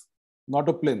like this, not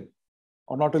a plane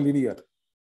or not a linear.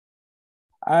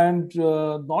 And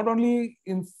not only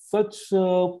in such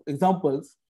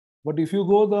examples, but if you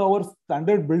go our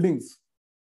standard buildings,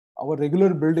 our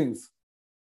regular buildings,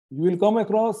 you will come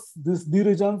across these D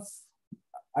regions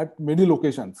at many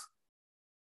locations.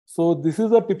 So this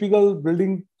is a typical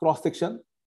building cross section.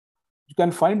 You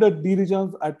can find the D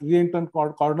regions at re-entrant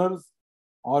corners,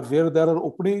 or where there are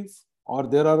openings, or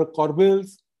there are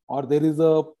corbels, or there is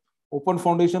a open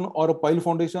foundation or a pile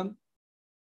foundation,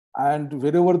 and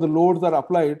wherever the loads are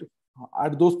applied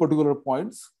at those particular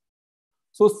points.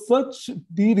 So such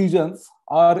D regions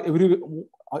are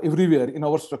everywhere in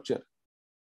our structure.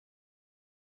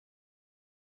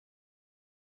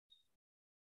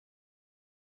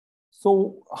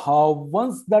 So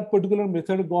once that particular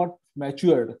method got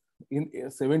matured in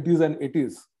 70s and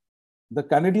 80s, the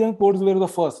Canadian courts were the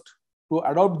first to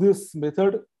adopt this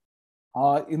method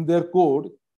in their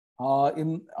code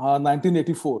in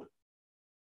 1984.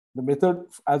 The method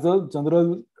as a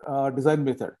general design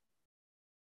method.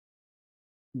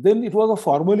 Then it was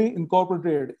formally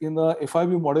incorporated in the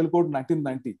FIB Model Code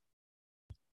 1990.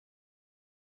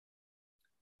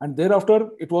 And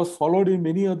thereafter, it was followed in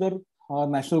many other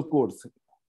national codes,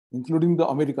 including the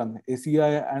American,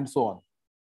 ACI, and so on.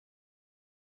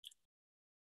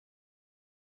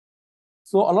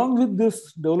 So along with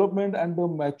this development and the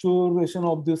maturation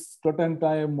of this strut and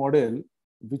tie model,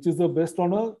 which is based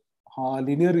on a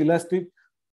linear elastic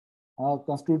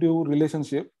constitutive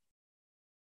relationship,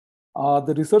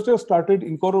 the researchers started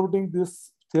incorporating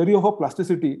this theory of a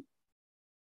plasticity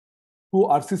to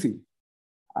RCC.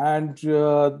 And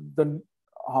the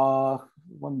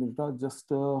 1 minute, just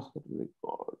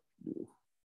record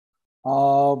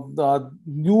the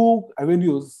new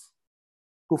avenues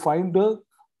to find the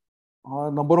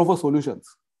number of solutions.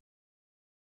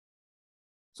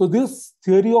 So this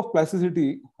theory of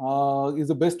plasticity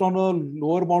is based on a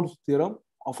lower bound theorem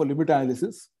of a limit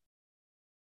analysis.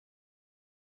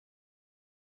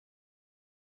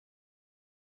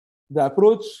 The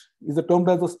approach is termed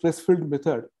as a stress field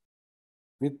method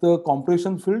with the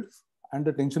compression fields and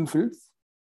the tension fields.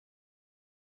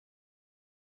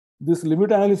 This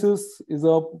limit analysis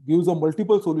gives a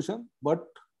multiple solution, but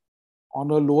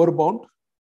on a lower bound,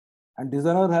 and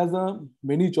designer has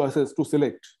many choices to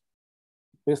select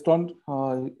based on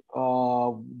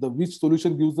which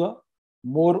solution gives a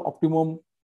more optimum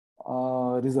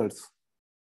results.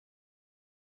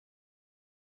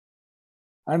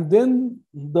 And then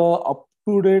the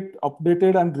up-to-date,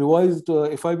 updated and revised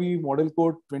FIB Model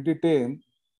Code 2010,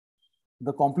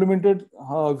 the complemented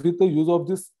with the use of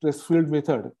this stress field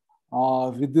method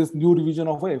with this new revision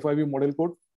of a FIB Model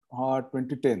Code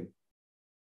 2010.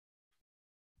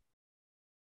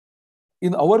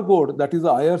 In our code, that is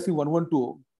the IRC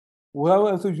 112, we have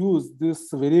also used this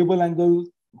variable angle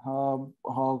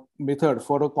method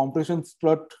for a compression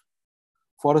strut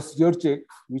for a shear check,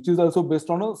 which is also based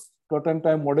on a strut and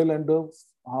tie model and the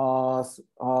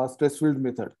stress field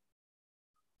method.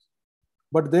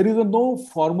 But there is no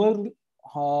formal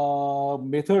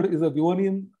method is given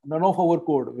in none of our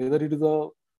code, whether it is a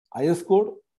IS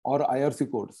code or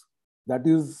IRC codes. That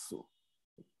is,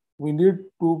 we need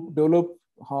to develop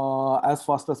as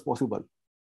fast as possible,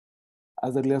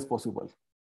 as early as possible.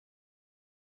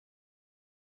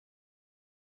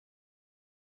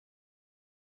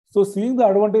 So seeing the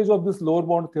advantage of this lower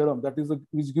bound theorem, that is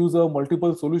which gives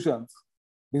multiple solutions,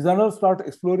 designers start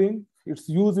exploring its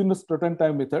use in the strut and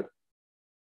tie method,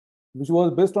 which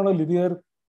was based on a linear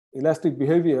elastic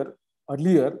behavior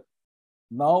earlier.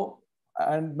 Now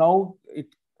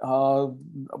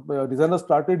designers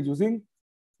started using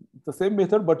the same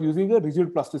method, but using a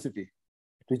rigid plasticity.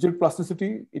 Rigid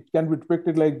plasticity, it can be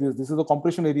depicted like this. This is a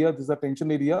compression area, this is a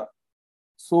tension area.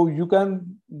 So you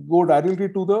can go directly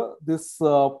to this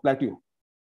plateau.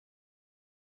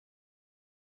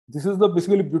 This is the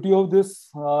basically beauty of this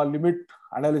limit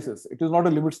analysis. It is not a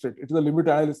limit state, it is a limit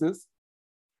analysis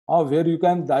where you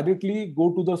can directly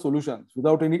go to the solutions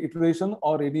without any iteration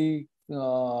or any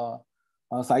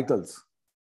cycles.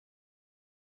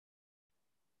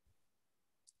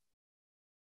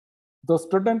 The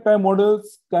strut and tie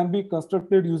models can be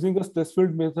constructed using a stress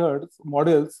field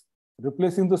models,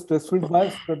 replacing the stress field by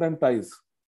strut and ties.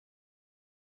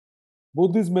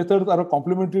 Both these methods are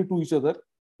complementary to each other,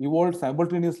 evolved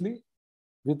simultaneously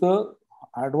with the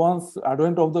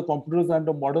advent of the computers and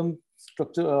the modern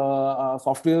structure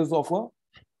softwares of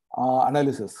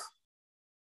analysis.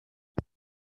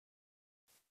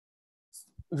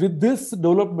 With these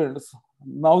developments,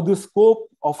 now the scope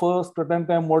of a strut and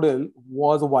tie model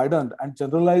was widened and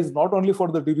generalized not only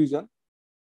for the D region,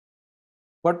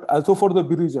 but also for the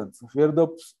B regions, where the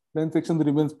plane section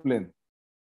remains plane.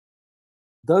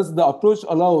 Thus, the approach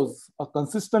allows a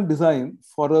consistent design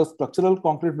for a structural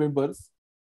concrete members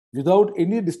without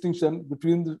any distinction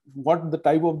between what the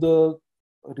type of the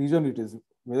region it is,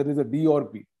 whether it is a D or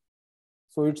B.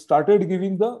 So it started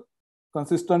giving the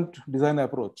consistent design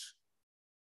approach.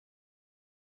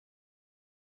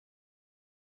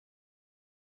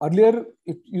 Earlier,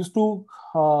 it used to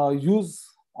use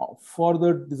for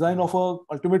the design of a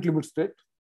ultimate limit state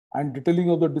and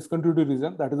detailing of the discontinuity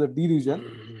region, that is a D region.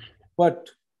 But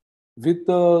with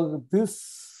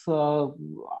this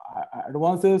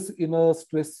advances in a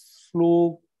stress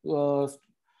flow,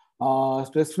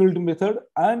 stress field method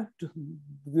and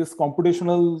this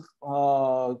computational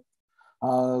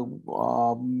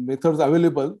methods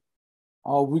available,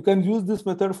 we can use this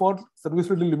method for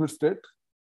service-ready limit state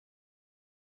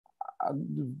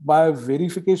by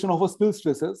verification of a spill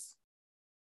stresses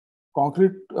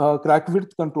concrete crack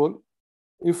width control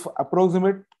if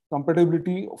approximate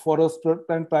compatibility for a strut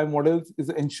and tie models is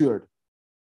ensured.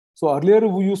 So earlier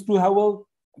we used to have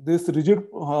this rigid,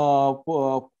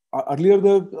 earlier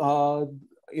the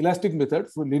elastic method,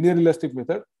 so linear elastic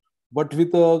method, but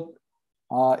with a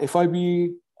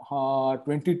FIB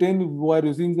 2010, we are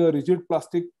using a rigid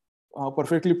plastic,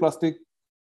 perfectly plastic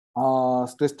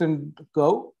stress strain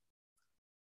curve.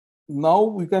 Now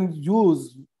we can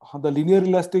use the linear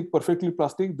elastic perfectly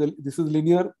plastic. This is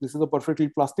linear, this is a perfectly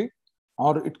plastic,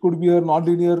 or it could be a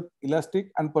non-linear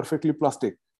elastic and perfectly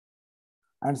plastic.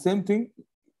 And same thing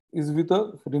is with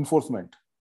a reinforcement.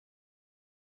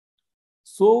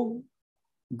 So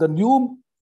the new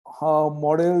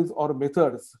models or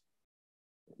methods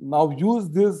now use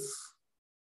this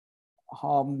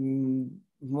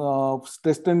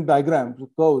stress strain diagram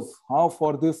curves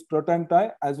for this strut and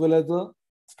tie as well as a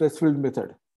stress field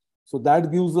method. So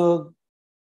that gives a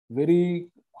very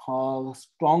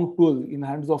strong tool in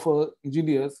hands of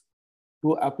engineers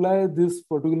to apply this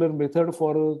particular method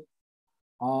for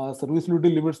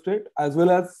serviceability limit state as well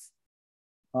as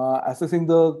assessing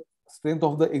the strength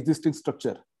of the existing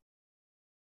structure.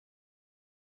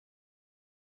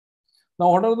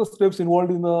 Now, what are the steps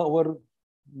involved in our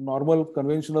normal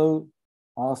conventional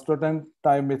strut and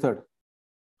tie method?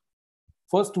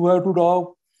 First, we have to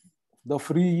draw the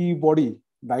free body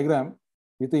diagram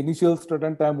with the initial strut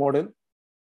and tie model.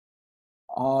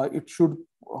 It should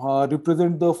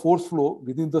represent the force flow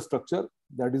within the structure.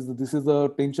 That is, this is the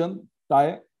tension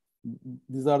tie.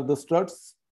 These are the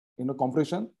struts in a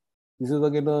compression. This is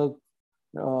again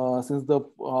since the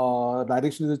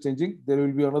direction is changing, there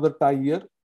will be another tie here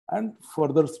and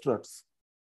further struts.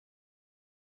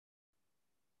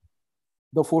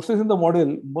 The forces in the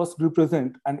model must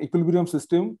represent an equilibrium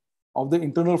system of the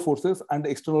internal forces and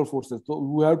external forces. So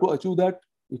we have to achieve that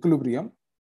equilibrium.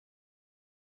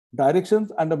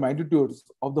 Directions and the magnitudes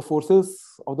of the forces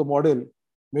of the model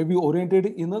may be oriented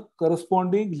in a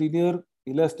corresponding linear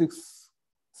elastic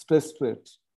stress state.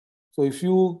 So if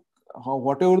you,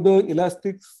 whatever the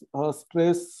elastic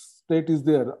stress state is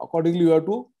there, accordingly you have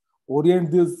to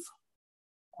orient these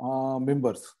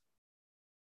members.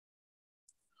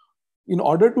 In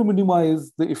order to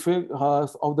minimize the effect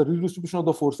of the redistribution of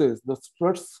the forces, the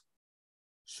struts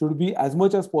should be as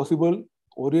much as possible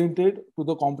oriented to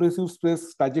the compressive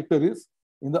stress trajectories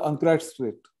in the uncracked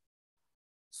state.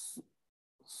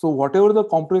 So whatever the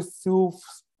compressive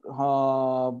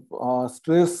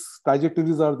stress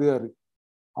trajectories are there,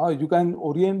 you can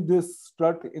orient this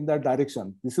strut in that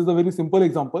direction. This is a very simple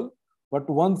example, but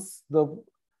once the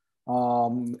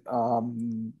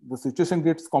situation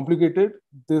gets complicated,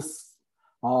 this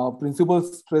principal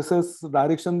stresses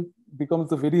direction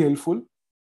becomes very helpful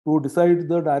to decide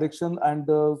the direction and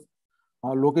the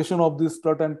location of this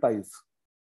strut and ties.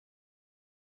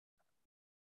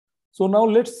 So now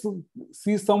let's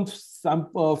see some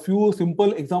few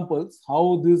simple examples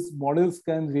how these models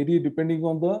can vary depending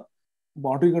on the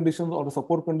boundary conditions or the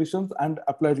support conditions and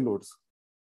applied loads.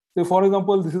 Say for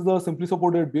example, this is a simply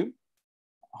supported beam.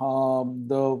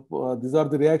 These are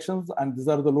the reactions and these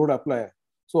are the load applied.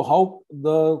 So how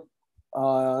the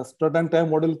strut and tie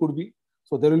model could be?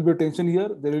 So there will be a tension here,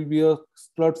 there will be a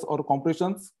struts or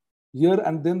compressions here,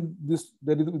 and then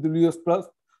there will be a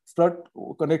strut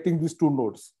connecting these two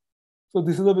nodes. So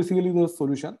this is basically the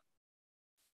solution.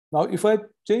 Now, if I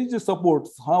change the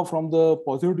supports from the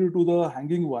positive to the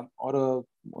hanging one or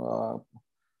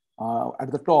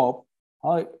at the top,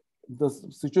 the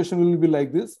situation will be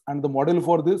like this, and the model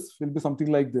for this will be something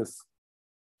like this.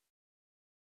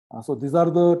 So these are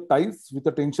the ties with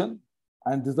the tension,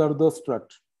 and these are the strut.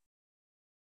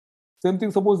 Same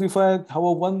thing, suppose if I have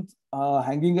a one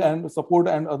hanging and support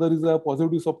and other is a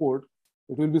positive support,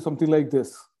 it will be something like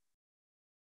this.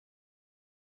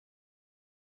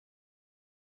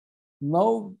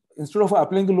 Now, instead of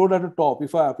applying the load at the top,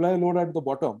 if I apply a load at the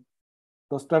bottom,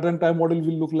 the strut and tie model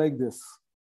will look like this.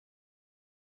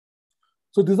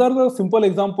 So these are the simple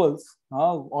examples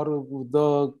or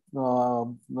the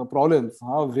problems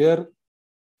where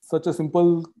such a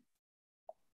simple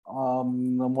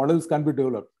models can be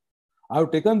developed. I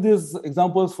have taken these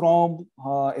examples from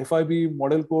FIB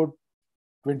Model Code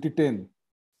 2010.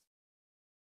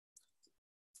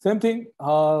 Same thing,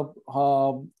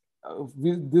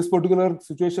 with this particular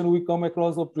situation, we come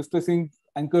across a pre-stressing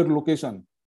anchor location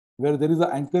where there is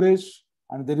an anchorage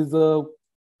and there is a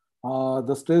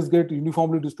the stress get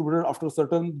uniformly distributed after a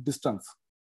certain distance.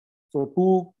 So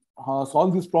to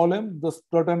solve this problem, the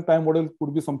strut and tie model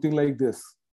could be something like this.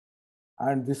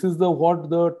 And this is what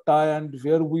the tie and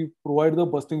where we provide the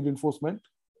bursting reinforcement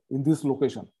in this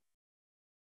location.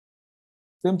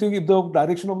 Same thing if the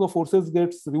direction of the forces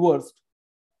gets reversed,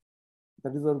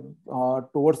 that is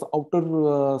towards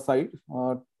outer side,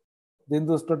 then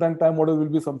the strut and tie model will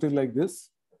be something like this.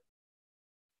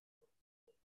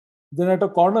 Then at a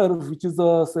corner, which is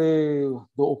say the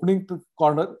opening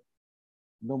corner,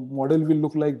 the model will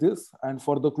look like this, and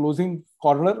for the closing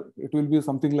corner, it will be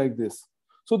something like this.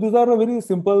 So these are very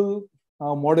simple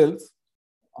models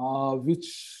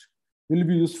which will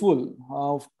be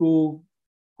useful to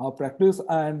practice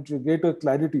and get a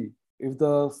clarity if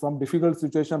some difficult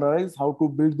situation arises, how to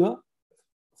build the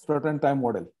strut and tie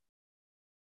model.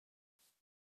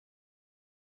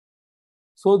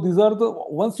 So these are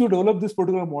once you develop this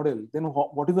particular model, then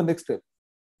what is the next step?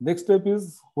 Next step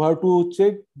is we have to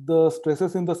check the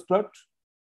stresses in the strut,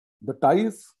 the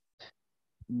ties,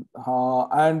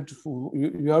 and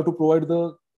you have to provide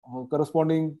the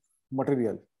corresponding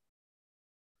material.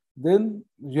 Then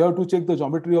you have to check the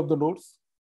geometry of the nodes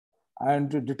and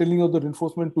detailing of the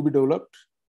reinforcement to be developed.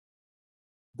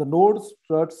 The nodes,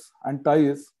 struts, and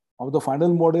ties of the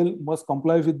final model must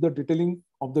comply with the detailing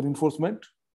of the reinforcement.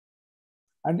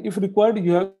 And if required,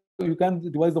 you can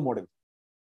revise the model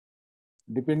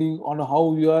depending on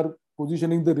how you are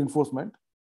positioning the reinforcement.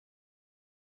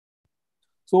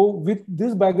 So with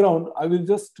this background, I will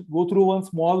just go through one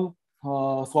small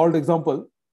solved example.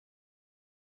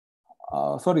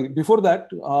 Sorry, before that,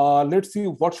 let's see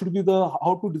what should be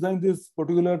how to design this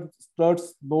particular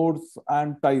struts, nodes,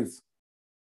 and ties.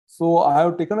 So I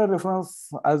have taken a reference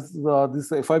as this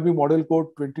FIB model code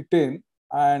 2010,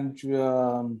 and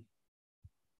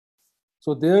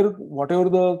so there, whatever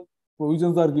the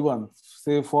provisions are given,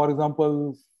 say for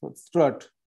example, strut,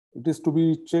 it is to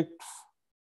be checked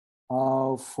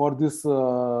for this.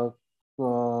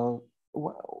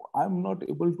 I'm not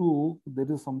able to.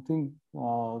 There is something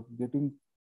getting.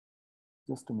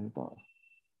 Just a minute.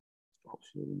 Stop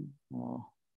sharing.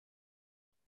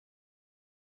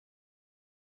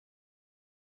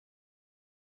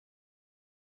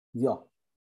 Yeah.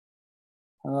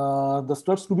 The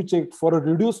struts to be checked for a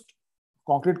reduced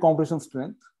concrete compression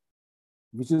strength,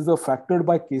 which is factored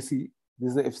by Kc.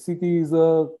 This FCK is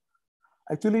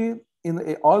actually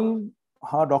in all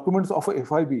documents of a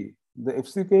FIB. The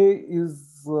FCK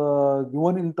is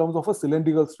given in terms of a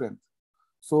cylindrical strength.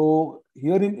 So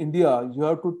here in India, you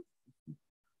have to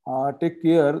take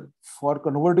care for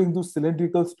converting the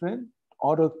cylindrical strength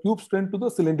or a cube strength to the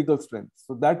cylindrical strength.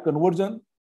 So that conversion,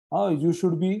 you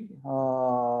should be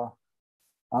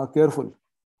careful.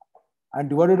 And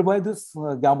divided by this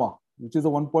gamma, which is a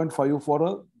 1.5 for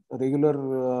a regular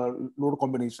load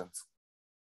combinations.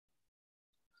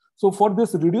 So for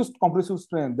this reduced compressive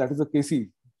strength, that is a Kc.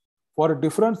 For a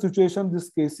different situation, this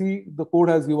Kc, the code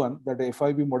has given that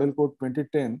FIB model code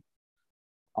 2010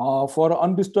 for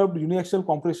undisturbed uniaxial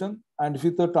compression and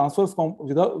with the transverse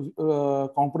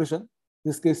without compression,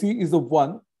 this Kc is a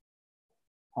 1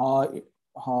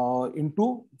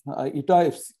 into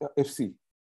eta Fc.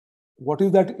 What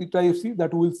is that eta Fc?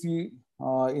 That we will see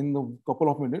in a couple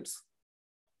of minutes.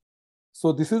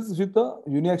 So this is with the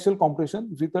uniaxial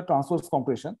compression with the transverse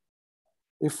compression.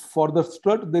 If for the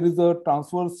strut there is a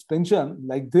transverse tension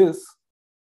like this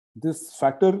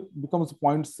factor becomes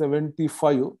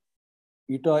 0.75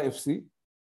 eta Fc.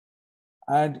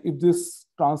 And if this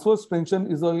transverse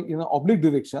tension is in an oblique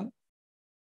direction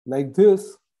like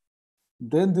this,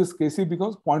 then this Kc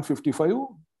becomes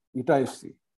 0.55 eta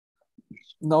Fc.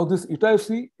 Now this eta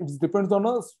Fc, it depends on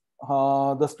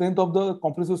the strength of the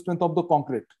compressive strength of the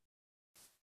concrete.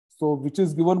 So which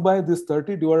is given by this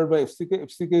 30 divided by FCK.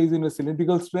 FCK is in a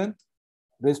cylindrical strength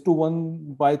raised to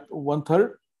 1 by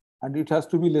 1/3, and it has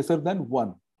to be lesser than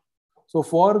 1. So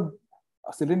for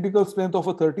a cylindrical strength of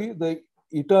a 30, the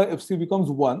eta Fc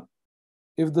becomes 1.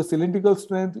 If the cylindrical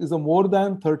strength is a more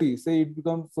than 30, say it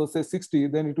becomes say 60,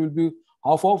 then it will be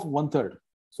half of 1/3.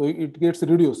 So it gets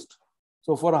reduced.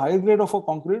 So for a higher grade of a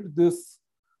concrete, this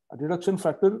reduction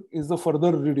factor is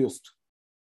further reduced.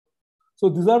 So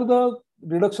these are the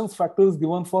reduction factors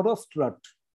given for a strut.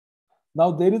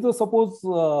 Now there is a suppose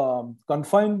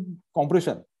confined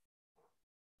compression.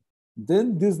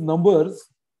 Then these numbers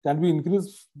can be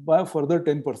increased by a further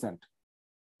 10%.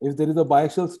 If there is a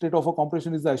biaxial state of a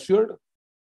compression is assured,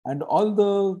 and all the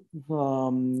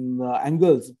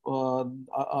angles,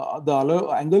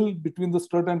 the angle between the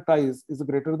strut and ties is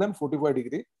greater than 45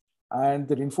 degrees, and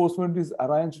the reinforcement is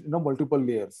arranged in multiple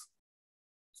layers.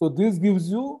 So this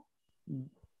gives you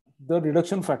the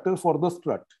reduction factor for the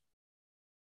strut.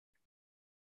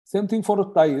 Same thing for the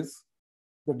ties.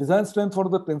 The design strength for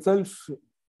the tensile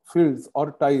fields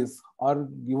or ties are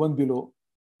given below.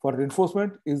 For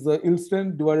reinforcement is the yield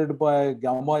strength divided by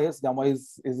gamma S. Gamma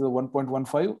is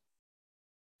 1.15.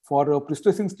 For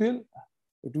pre-stressing steel,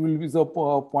 it will be the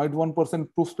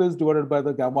 0.1% proof stress divided by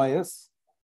the gamma S.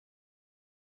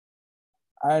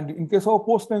 And in case of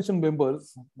post-tension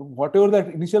members, whatever that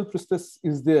initial pre-stress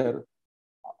is there,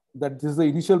 that this is the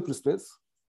initial pre-stress.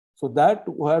 So that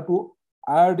we have to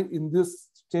add in this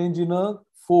change in a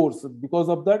force because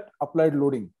of that applied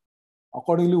loading.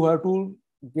 Accordingly, we have to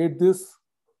get this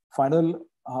final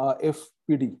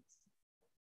FPD.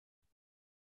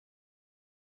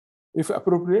 If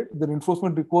appropriate, the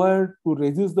reinforcement required to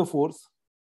resist the force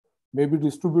may be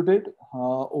distributed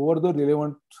over the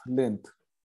relevant length.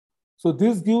 So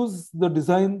this gives the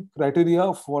design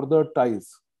criteria for the ties.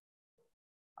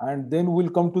 And then we'll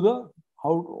come to the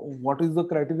what is the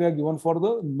criteria given for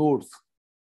the nodes.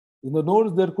 In the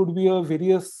nodes, there could be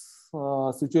various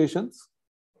situations.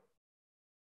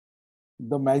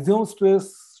 The maximum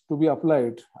stress to be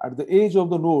applied at the edge of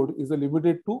the node is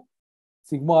limited to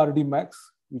sigma RD max,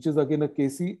 which is again a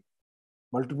Kc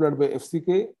multiplied by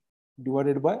FCK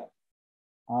divided by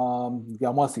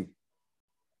gamma C.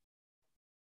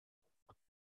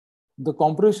 The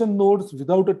compression nodes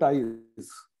without a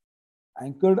ties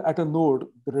anchored at a node,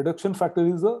 the reduction factor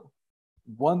is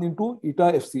 1 into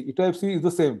eta FC. Eta FC is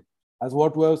the same as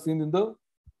what we have seen in the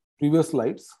previous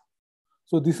slides.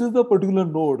 So this is the particular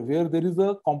node where there is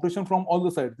a compression from all the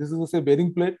sides. This is a say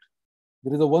bearing plate.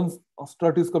 There is a one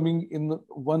strut is coming in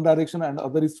one direction and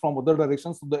other is from other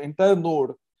direction. So the entire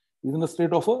node is in a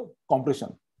state of a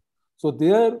compression. So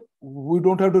there we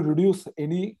don't have to reduce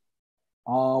any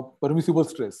permissible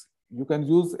stress. You can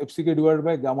use FCK divided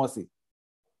by gamma C.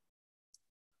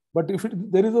 But if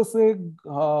there is a say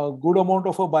good amount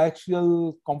of a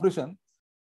biaxial compression,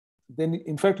 then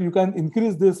in fact you can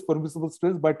increase this permissible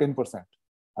stress by 10%,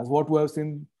 as what we have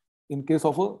seen in case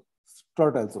of a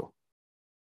strut also.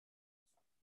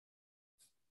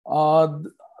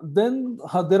 Then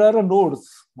there are nodes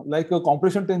like a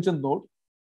compression tension node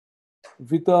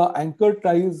with anchor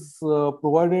ties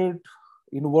provided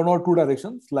in one or two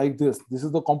directions like this. This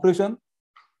is the compression,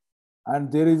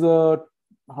 and there is a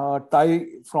tie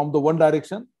from the one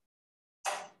direction,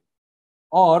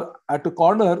 or at a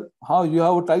corner, you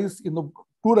have ties in the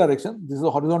two directions. This is a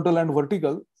horizontal and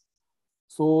vertical.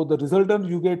 So the resultant,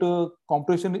 you get a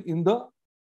compression in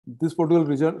this particular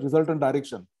resultant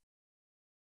direction.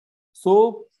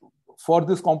 So for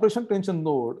this compression tension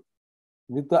node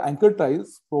with the anchor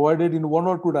ties provided in one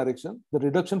or two directions, the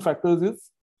reduction factors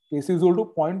is Kc is equal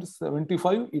to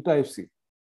 0.75 eta FC.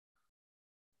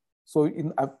 So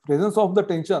in presence of the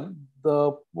tension,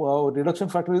 the reduction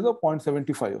factor is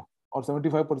 0.75 or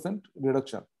 75%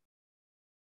 reduction.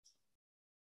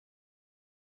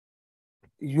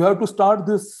 You have to start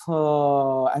this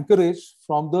anchorage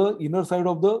from the inner side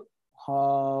of the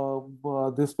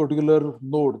this particular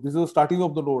node. This is the starting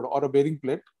of the node or a bearing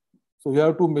plate. So you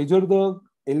have to measure the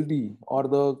LD or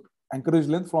the anchorage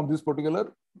length from this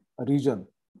particular region.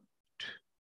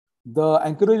 The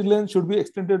anchorage length should be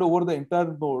extended over the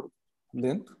entire node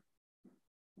length.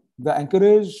 The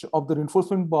anchorage of the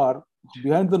reinforcement bar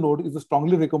behind the node is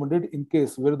strongly recommended in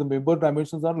case where the member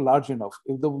dimensions are large enough.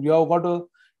 If you have got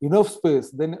enough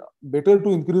space, then better to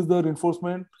increase the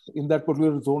reinforcement in that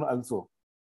particular zone also.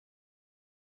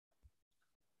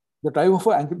 This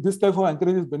type of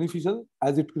anchorage is beneficial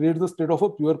as it creates the state of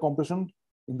a pure compression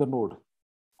in the node.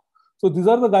 So these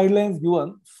are the guidelines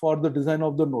given for the design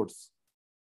of the nodes.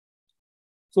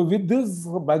 So with this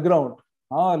background,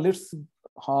 let's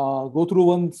go through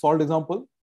one solved example,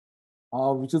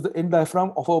 which is the end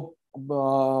diaphragm of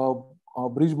a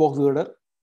bridge box girder.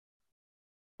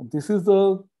 This is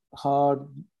the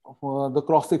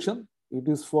cross section. It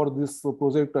is for this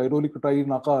project Aerolik Tai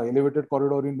Naka elevated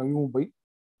corridor in Navi Mumbai.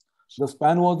 The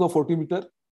span was 40 meter.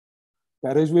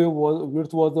 Carriageway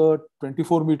width was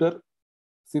 24 meter.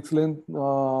 6 lane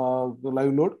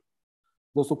live load.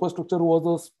 The superstructure was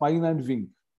a spine and wing.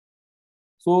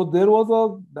 So there was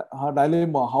a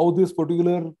dilemma how this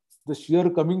particular the shear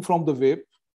coming from the wave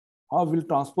will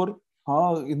transfer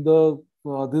in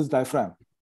this diaphragm,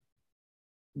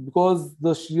 because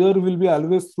the shear will be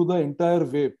always through the entire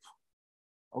wave,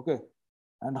 okay,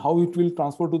 and how it will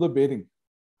transfer to the bearing,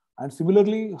 and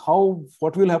similarly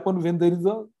what will happen when there is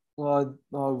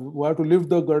we have to lift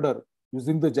the girder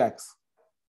using the jacks.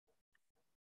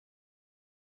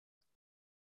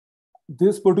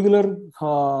 This particular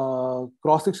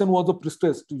cross section was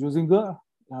pre-stressed using the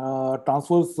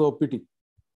transverse PT.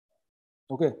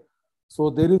 Okay, so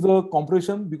there is a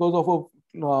compression because of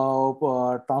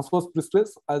a transverse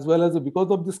pre-stress, as well as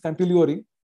because of this cantilevering,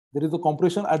 there is a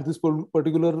compression at this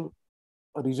particular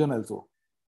region also.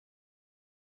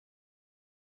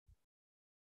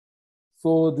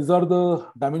 So these are the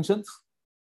dimensions.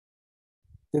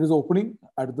 there is opening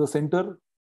at the center,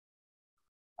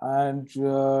 and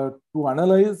to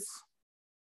analyze,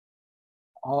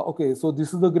 okay, so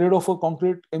this is the grade of a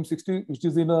concrete M60, which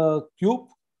is in a cube.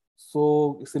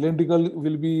 So cylindrical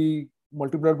will be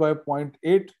multiplied by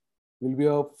 0.8, will be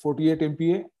a 48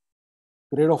 MPa.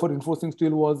 Grade of a reinforcing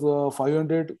steel was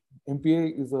 500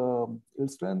 MPa is a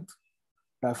yield strength.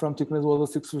 Diaphragm thickness was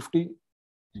a 650.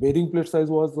 Bearing plate size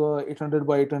was 800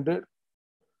 by 800.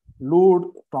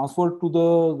 Load transferred to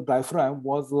the diaphragm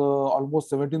was almost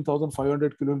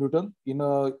 17,500 kilonewton in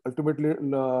a ultimately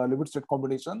limit state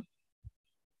combination.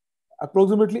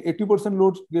 Approximately 80%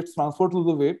 load gets transferred to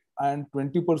the wave and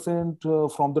 20%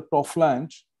 from the top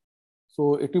flange.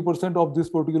 So 80% of this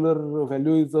particular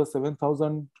value is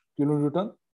 7,000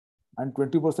 kilonewton and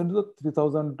 20% is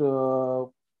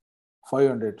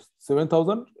 3,500.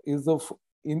 7,000 is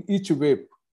in each wave.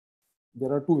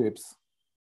 There are two waves.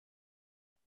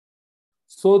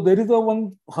 So there is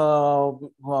one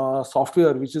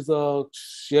software which is a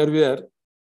shareware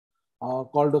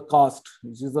called a CAST,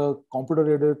 which is a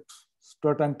computer-aided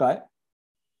strut and tie.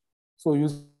 So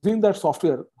using that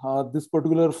software, this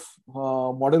particular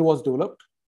model was developed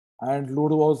and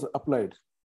load was applied.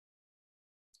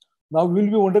 Now we'll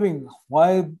be wondering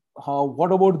why,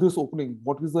 what about this opening?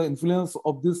 What is the influence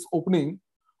of this opening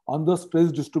on the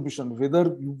stress distribution? Whether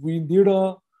we need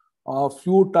a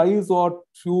few ties or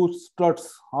few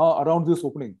struts around this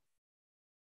opening.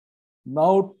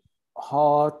 Now,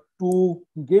 to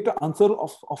get an answer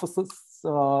of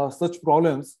such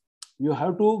problems, you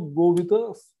have to go with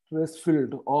a stress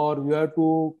field, or you have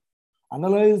to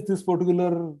analyze this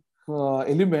particular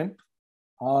element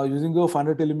using a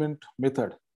finite element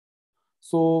method.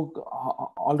 So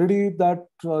already that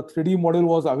 3D model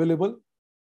was available,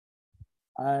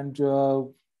 and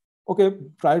okay,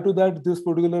 prior to that, this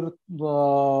particular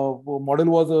model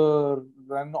was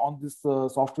run on this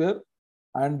software,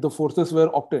 and the forces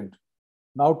were obtained.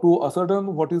 Now, to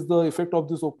ascertain what is the effect of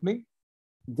this opening,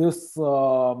 this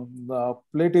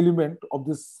plate element of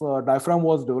this diaphragm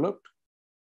was developed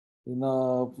in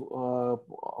a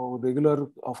regular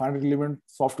finite element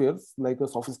softwares like a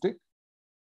Sophistic,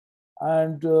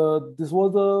 and this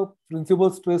was a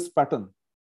principal stress pattern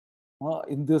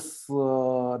in this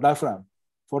diaphragm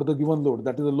for the given load.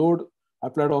 That is the load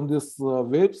applied on this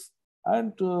waves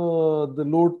and the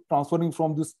load transferring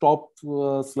from this top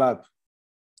slab.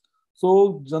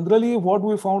 So generally what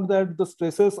we found that the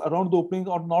stresses around the opening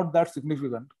are not that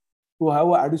significant to have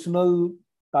an additional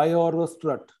tie or a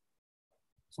strut.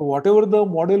 So whatever the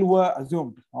model were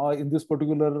assumed in this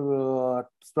particular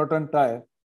strut and tie,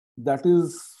 that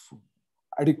is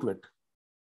adequate.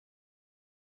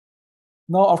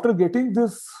 Now, after getting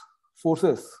these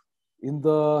forces in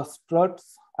the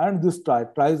struts and this tie,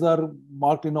 ties are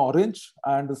marked in orange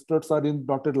and the struts are in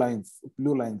dotted lines,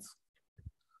 blue lines.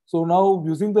 So now,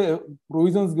 using the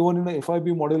provisions given in the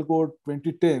FIB model code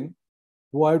 2010,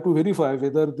 we have to verify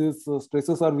whether these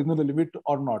stresses are within the limit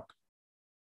or not.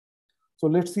 So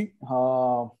let's see.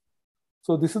 So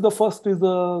this is the first is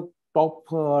the top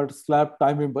slab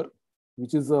tie member,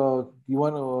 which is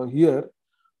given here,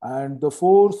 and the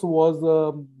force was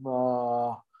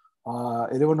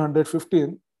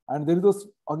 1115, and there is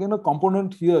again a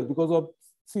component here because of,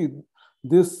 see,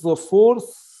 this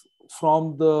force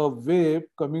from the wave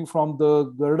coming from the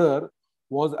girder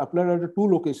was applied at two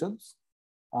locations,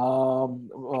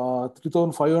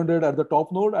 3500 at the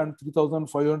top node and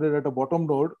 3500 at the bottom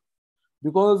node,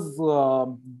 because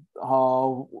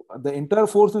the entire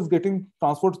force is getting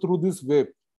transferred through this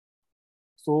wave.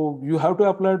 So you have to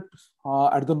apply it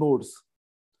at the nodes.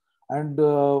 And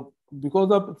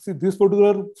because of, see, this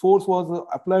particular force was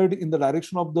applied in the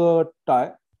direction of the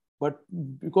tie, but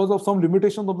because of some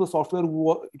limitations of the software,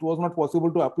 it was not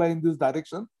possible to apply in this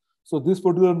direction. So this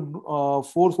particular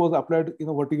force was applied in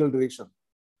a vertical direction.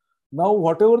 Now,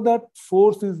 whatever that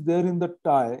force is there in the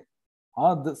tie,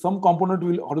 some component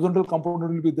will, horizontal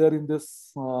component will be there in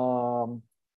this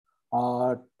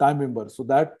tie member. So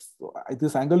that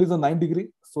this angle is a 9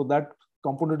 degree. So that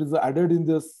component is added in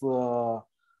this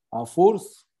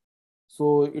force.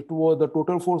 So it was, the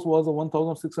total force was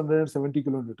 1,670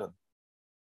 kilonewton.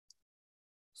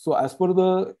 So as per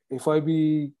the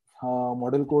FIB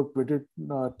model code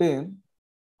 2010,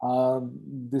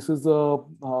 this is a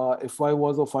Fi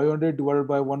was a 500 divided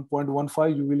by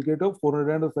 1.15, you will get a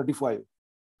 435.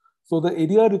 So the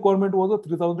area requirement was a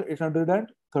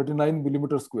 3,839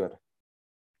 millimeter square.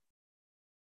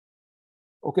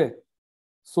 Okay.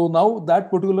 So now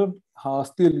that particular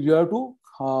steel you have to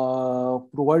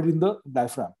provide in the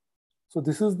diaphragm. So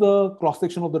this is the cross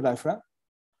section of the diaphragm,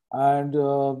 and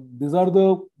these are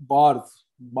the bars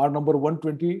bar number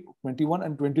 120, 21,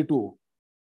 and 22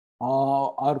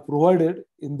 are provided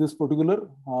in this particular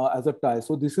as a tie.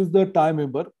 So this is the tie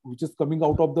member which is coming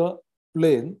out of the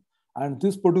plane, and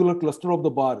this particular cluster of the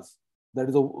bars, that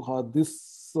is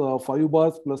this 5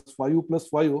 bars plus 5 plus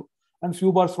 5 and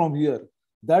few bars from here,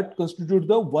 that constitute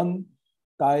the one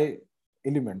tie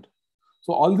element.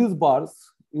 So all these bars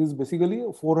is basically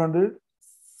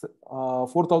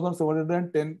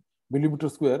 4,710 millimeter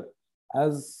square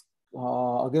as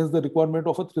against the requirement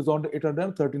of a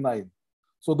 3,839.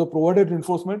 So the provided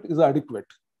reinforcement is adequate.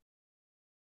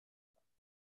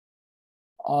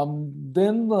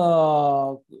 Then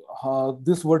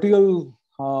this vertical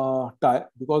tie,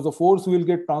 because the force will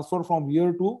get transferred from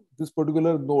here to this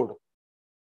particular node,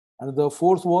 and the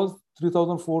force was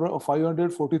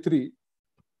 3,543.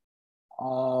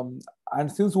 And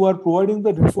since we are providing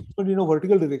the reinforcement in a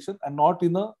vertical direction and not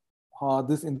in a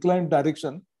this inclined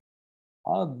direction,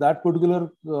 that particular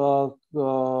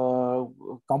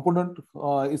component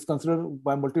is considered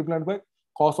by multiplied by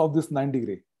cos of this 9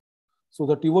 degree. So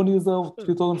the T1 is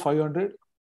 3,500.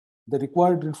 The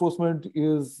required reinforcement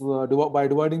is by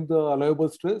dividing the allowable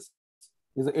stress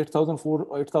is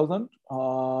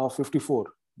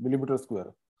 8,054 millimeter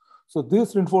square. So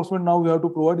this reinforcement now we have to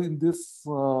provide in this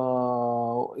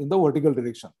in the vertical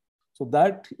direction. So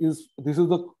this is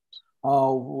the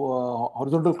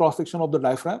horizontal cross section of the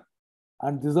diaphragm,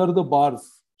 and these are the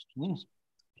bars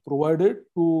provided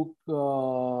to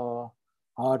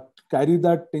carry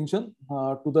that tension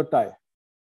to the tie.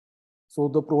 So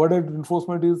the provided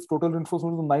reinforcement is total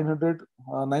reinforcement is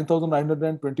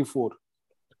 9,924.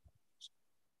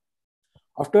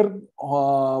 After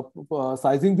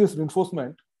sizing this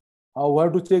reinforcement, we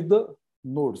have to check the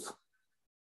nodes.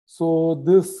 So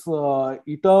this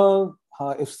eta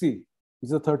FC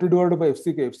is a 30 divided by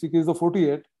FCK. FCK is a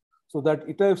 48. So that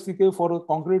eta FCK for a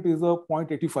concrete is a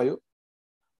 0.85.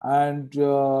 And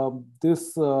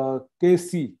this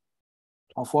KC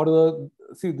for the,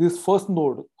 this first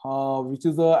node, which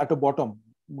is at the bottom,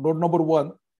 node number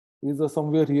 1 is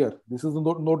somewhere here. This is the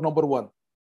node number 1,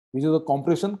 which is a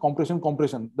compression.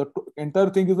 The entire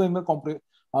thing is in the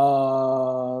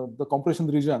compression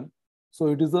region. So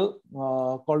it is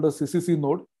called a CCC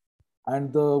node,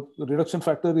 and the reduction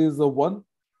factor is 1.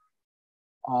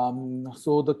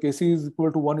 So the Kc is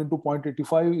equal to 1 into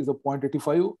 0.85 is a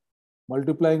 0.85.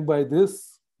 Multiplying by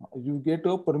this, you get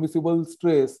a permissible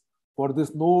stress for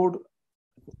this node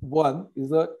 1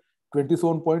 is a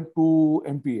 27.2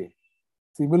 MPa.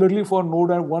 Similarly, for node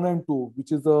 1 and 2,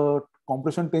 which is the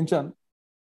compression tension,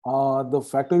 the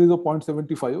factor is a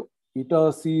 0.75.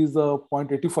 Eta C is a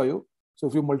 0.85. So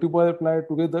if you multiply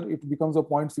together, it becomes a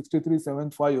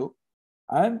 0.6375.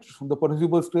 And the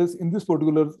permissible stress in this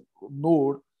particular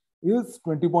node is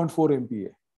 20.4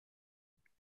 MPa.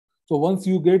 So once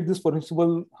you get this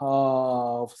permissible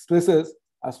stresses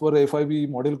as per FIB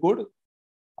model code,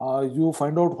 you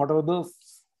find out what are the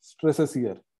stresses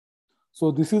here.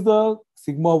 So this is the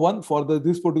sigma 1 for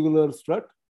this particular strut.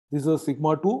 This is a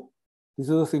sigma 2. This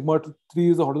is a sigma 3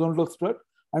 is a horizontal strut.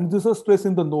 And this is a stress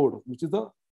in the node, which is the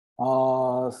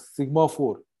sigma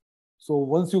 4. So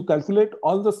once you calculate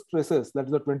all the stresses, that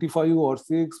is the 25 or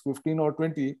 6, 15 or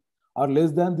 20 are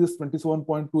less than this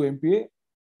 27.2 MPa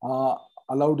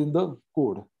allowed in the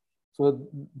code. So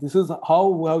this is how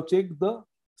we have checked the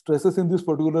stresses in this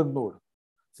particular node.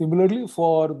 Similarly,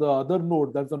 for the other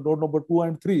node, that's the node number 2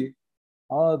 and 3,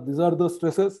 these are the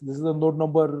stresses. This is the node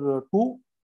number 2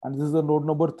 and this is the node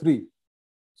number 3.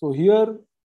 So here,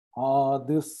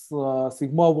 this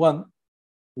sigma 1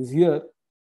 is here.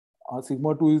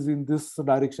 Sigma 2 is in this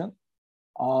direction.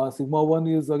 Sigma 1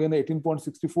 is again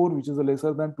 18.64, which is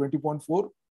lesser than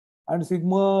 20.4. And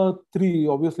sigma 3,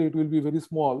 obviously it will be very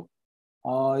small,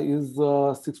 is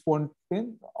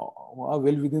 6.10, well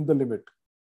within the limit.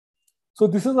 So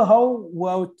this is how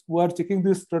we are checking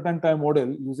this strut and tie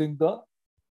model using the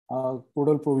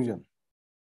codal provision.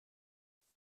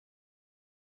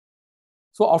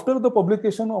 So after the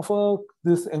publication of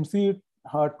this MC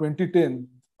 2010,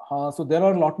 so there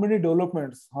are a lot many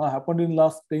developments happened in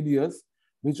last 10 years,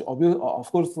 which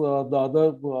of course the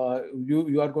other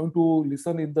you are going to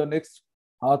listen in the next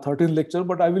 13th lecture,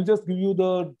 but I will just give you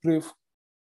the brief.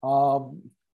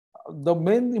 The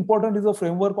main important is the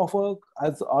framework of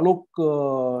as Alok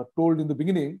told in the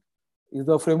beginning, is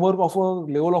the framework of a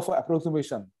level of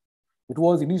approximation. It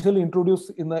was initially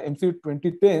introduced in the MC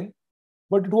 2010,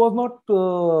 but it was not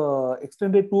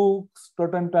extended to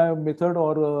strut and tie method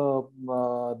or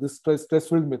this stress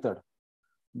field method.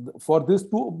 For these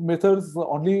two methods,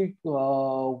 only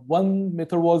one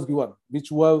method was given,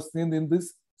 which we have seen in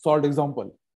this solved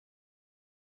example.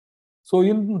 So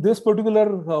in this particular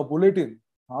bulletin,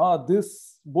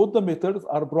 both the methods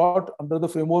are brought under the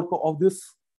framework of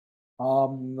this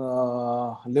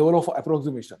level of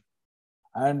approximation.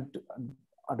 And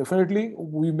definitely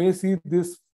we may see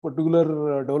this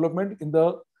particular development in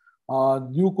the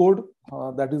new code,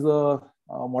 that is a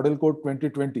model code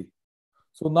 2020.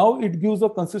 So now it gives a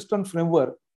consistent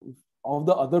framework of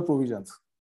the other provisions.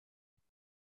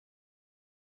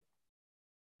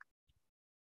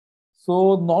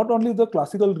 So not only the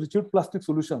classical rigid plastic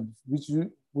solutions, which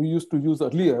we used to use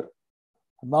earlier,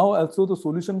 now also the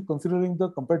solution considering the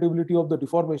compatibility of the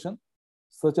deformation,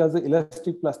 such as the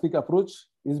elastic plastic approach,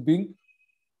 is being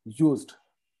used,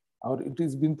 or it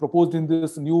is being proposed in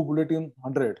this new bulletin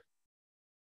 100.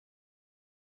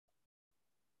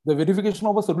 The verification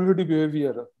of a solidity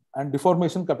behavior and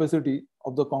deformation capacity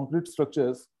of the concrete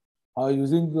structures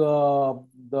using the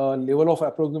level of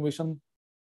approximation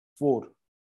 4.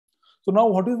 So now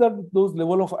what is those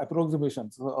level of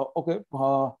approximations?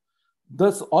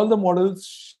 Thus all the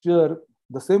models share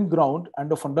the same ground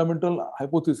and a fundamental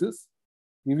hypothesis,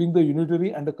 giving the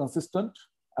unitary and a consistent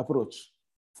approach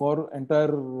for entire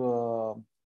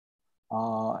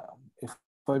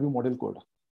FIB model code.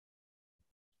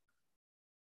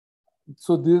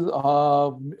 So this,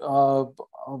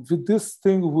 with this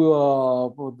thing,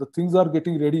 the things are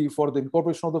getting ready for the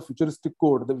incorporation of the futuristic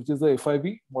code, which is the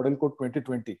FIB model code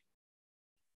 2020.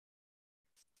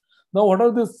 Now, what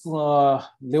are this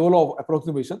level of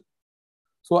approximation?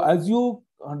 So as you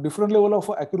different level of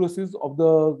accuracies of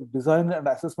the design and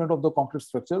assessment of the concrete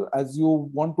structure, as you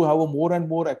want to have a more and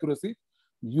more accuracy,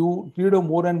 you need a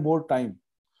more and more time.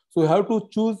 So you have to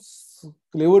choose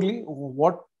cleverly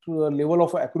what level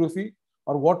of accuracy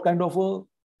or what kind of a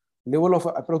level of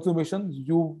approximation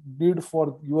you need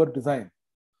for your design.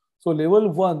 So level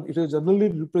 1, it is generally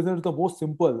represents the most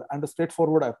simple and a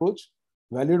straightforward approach,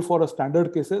 valid for a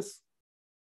standard cases,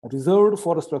 reserved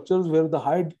for structures where the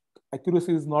high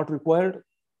accuracy is not required.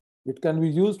 It can be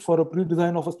used for a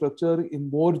pre-design of a structure in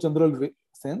more general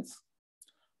sense,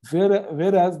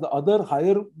 whereas the other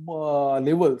higher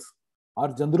levels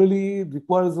are generally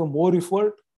requires more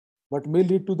effort, but may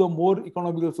lead to the more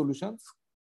economical solutions,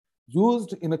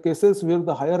 used in a cases where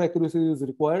the higher accuracy is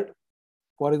required.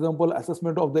 For example,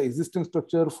 assessment of the existing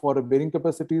structure for a bearing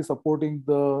capacity supporting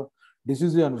the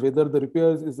decision whether the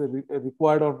repairs is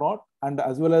required or not, and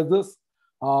as well as this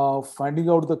finding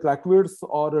out the crack widths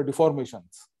or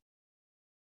deformations.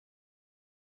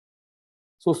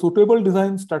 So suitable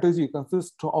design strategy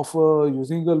consists of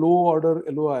using a low order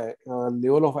LOI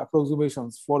level of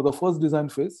approximations for the first design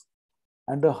phase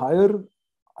and a higher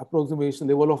approximation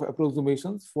level of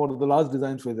approximations for the last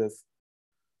design phases.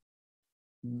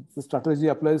 The strategy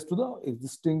applies to the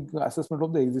existing assessment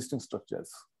of the existing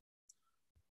structures.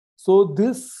 So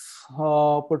this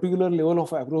particular level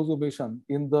of approximation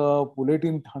in the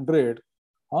bulletin 100,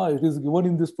 it is given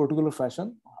in this particular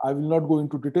fashion. I will not go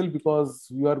into detail because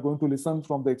you are going to listen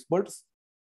from the experts.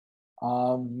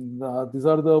 These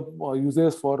are the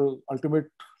uses for ultimate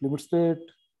limit state,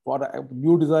 for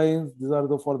new designs. These are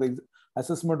for the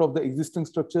assessment of the existing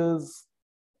structures.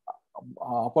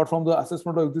 Apart from the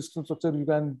assessment of existing structure, you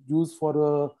can use for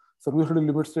a serviceability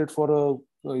limit state for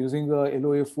using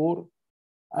LOA 4.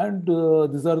 And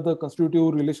these are the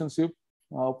constitutive relationship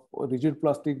of rigid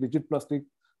plastic. This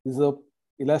is a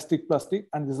elastic plastic,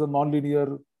 and this is a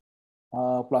non-linear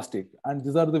plastic. And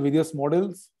these are the various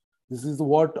models. This is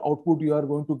what output you are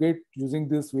going to get using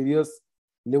this various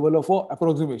level of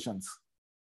approximations.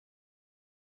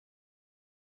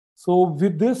 So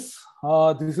with this,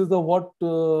 this is the what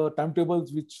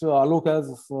timetables which Alok has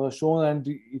shown, and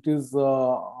it is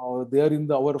there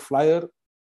in our flyer.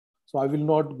 So I will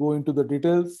not go into the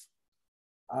details.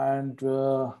 And these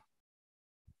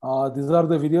are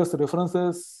the various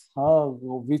references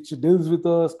which deals with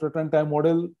a straight and time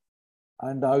model,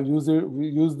 and we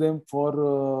use them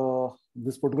for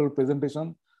this particular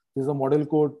presentation. This is a model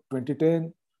code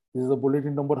 2010. This is a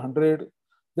bulletin number 100.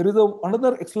 There is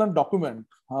another excellent document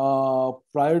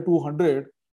prior to 100,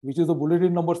 which is a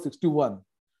bulletin number 61,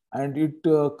 and it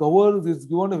is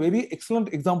given a very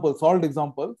excellent example, solved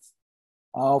examples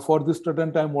for this straight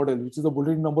and time model, which is a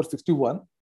bulletin number 61.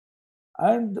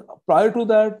 And prior to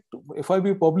that,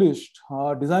 FIB published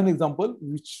design example,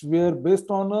 which were based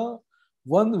on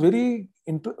one very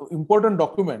important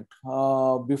document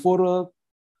before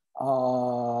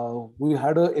we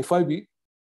had a FIB,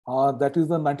 that is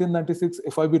the 1996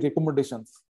 FIB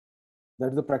recommendations. That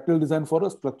is the practical design for a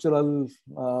structural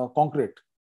concrete.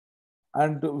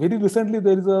 And very recently,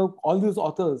 there is all these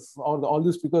authors or all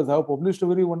these speakers have published a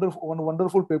very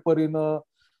wonderful paper in a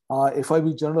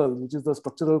FIB journal, which is the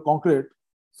structural concrete,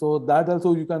 So that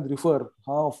also you can refer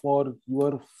for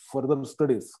your further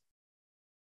studies.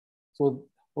 So,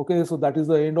 okay, so that is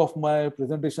the end of my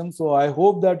presentation. So I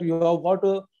hope that you have got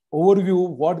a overview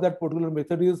what that particular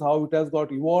method is, how it has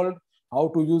got evolved, how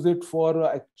to use it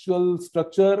for actual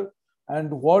structure, and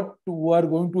what we are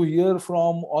going to hear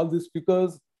from all the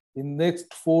speakers in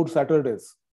next 4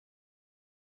 Saturdays.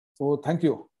 So thank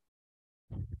you.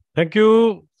 Thank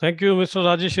you. Thank you, Mr.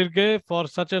 Rajesh Shirke, for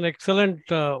such an excellent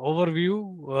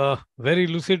overview, very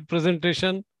lucid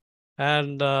presentation.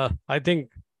 And I think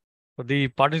the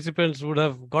participants would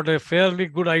have got a fairly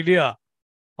good idea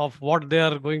of what they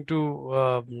are going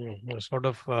to sort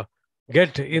of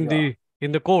get in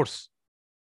the course.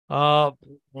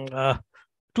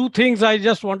 Two things I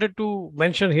just wanted to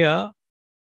mention here.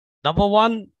 Number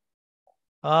one,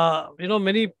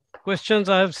 many questions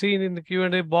I have seen in the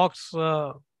Q&A box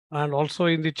and also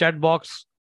in the chat box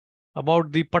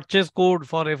about the purchase code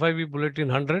for FIB Bulletin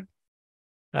 100.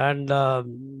 And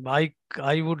I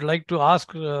would like to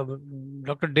ask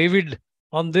Dr. David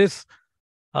on this.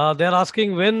 They're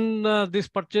asking when this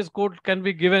purchase code can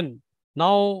be given.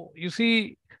 Now, you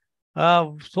see,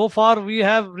 so far we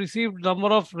have received number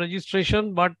of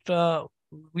registration, but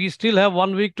we still have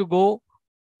 1 week to go.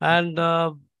 And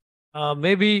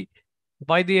maybe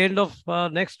by the end of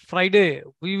next Friday,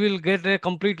 we will get a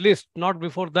complete list, not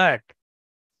before that.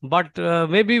 But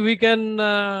maybe we can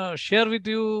share with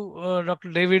you,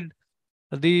 Dr. David,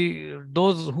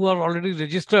 those who are already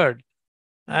registered.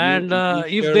 And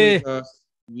if they...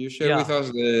 You share with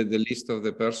us the list of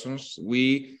the persons.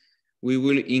 We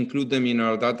will include them in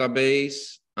our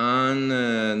database, and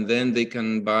then they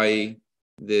can buy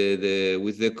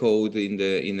with the code in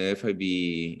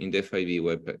the FIB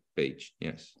web page.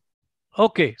 Yes.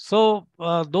 Okay, so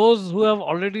those who have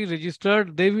already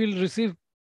registered, they will receive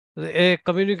a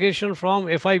communication from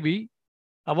FIB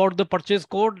about the purchase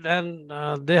code, and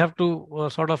they have to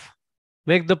sort of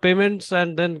make the payments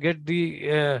and then get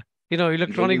the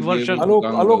electronic version.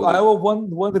 Alok, I have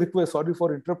one request. Sorry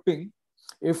for interrupting.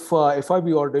 If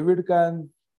FIB or David can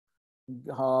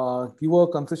give a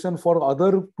concession for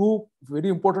other 2 very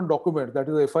important documents, that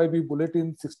is FIB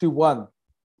Bulletin 61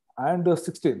 and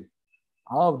 16.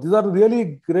 These are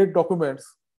really great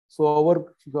documents. So our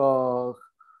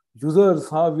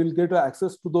users will get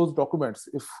access to those documents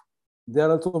if they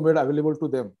are also made available to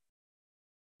them.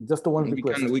 Just one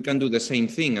request. We can do the same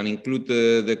thing and include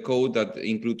the code that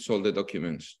includes all the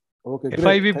documents. Okay,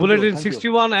 great. FIB Bulletin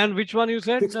 61 and which one you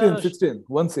said? 16. 16.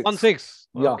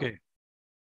 Yeah.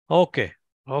 Okay.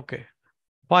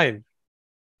 Fine.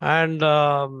 And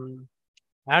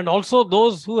also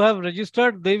those who have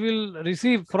registered, they will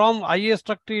receive from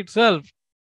IAStruct itself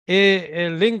a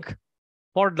link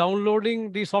for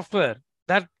downloading the software.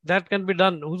 That can be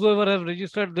done. Whosoever have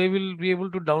registered, they will be able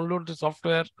to download the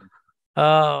software.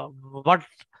 But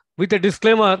with a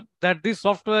disclaimer that this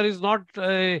software is not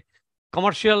a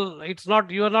commercial, it's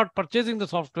not, you are not purchasing the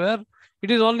software.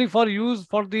 It is only for use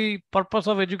for the purpose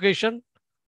of education,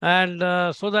 and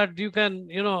so that you can,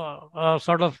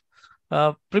 sort of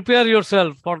prepare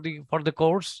yourself for the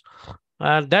course.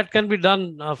 And that can be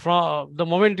done from the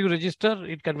moment you register,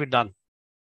 it can be done.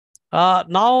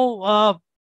 Now,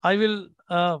 I will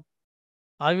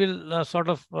sort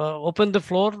of open the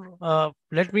floor.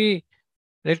 Let me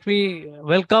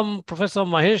welcome Professor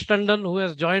Mahesh Tandon, who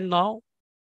has joined now.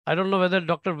 I don't know whether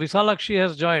Dr. Visalakshi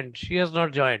has joined. She has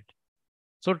not joined.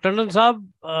 So Tandon Saab,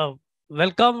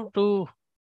 welcome to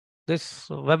this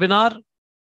webinar.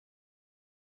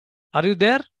 Are you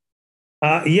there?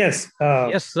 Yes.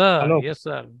 Yes, sir. Hello. Yes,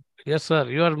 sir. Yes, sir.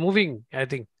 You are moving, I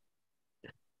think.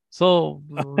 So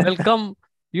welcome.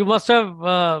 You must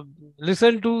have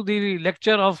listened to the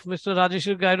lecture of Mr. Rajesh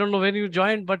Shirke. I don't know when you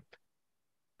joined, but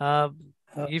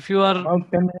if you are...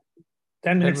 About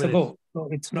 10 minutes ago. So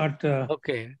it's not...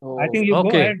 Okay. I think you go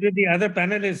ahead with the other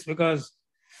panelists because...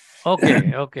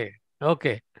 Okay.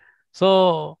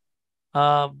 So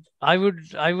I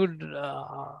would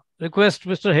request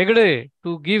Mr. Hegde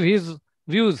to give his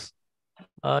views.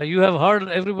 You have heard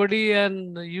everybody,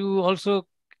 and you also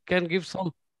can give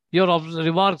some your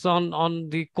remarks on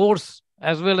the course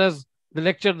as well as the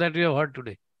lecture that we have heard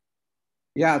today.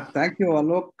 Yeah, thank you,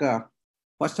 Alok.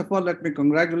 First of all, let me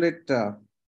congratulate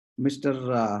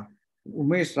Mr.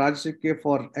 Umesh Rajshike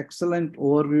for excellent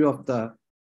overview of the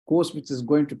course which is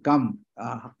going to come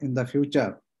in the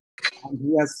future. And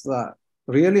he has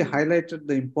really highlighted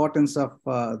the importance of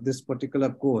this particular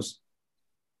course.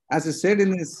 As he said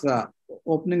in his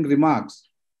opening remarks,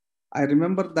 I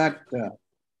remember that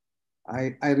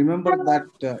like in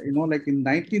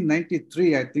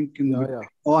 1993, I think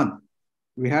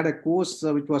we had a course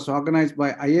which was organized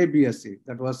by IABSC,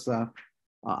 that was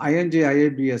INJ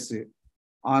IABSC,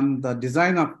 on the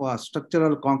design of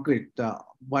structural concrete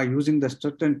by using the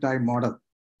strut-and-tie model.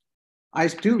 I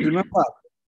still remember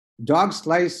George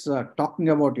Slice talking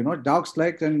about, George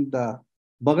Slice and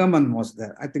Bagaman was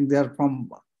there. I think they are from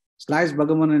Slice,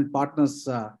 Bagaman and Partners,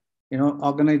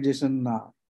 organization.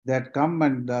 They had come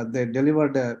and they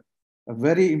delivered a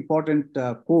very important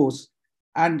course.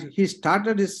 And he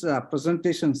started his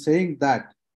presentation saying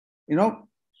that,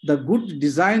 the good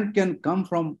design can come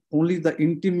from only the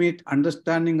intimate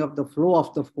understanding of the flow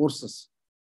of the forces.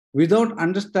 Without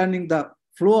understanding the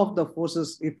flow of the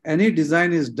forces, if any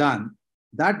design is done,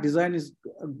 that design is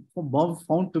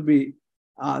found to be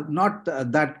not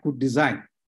that good design.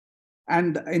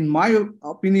 And in my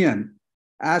opinion,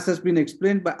 as has been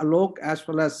explained by Alok as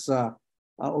well as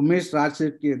Umesh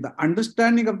Rajshekhi, the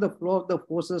understanding of the flow of the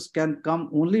forces can come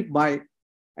only by,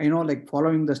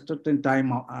 following the strut-and-tie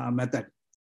method.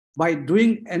 By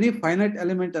doing any finite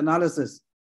element analysis,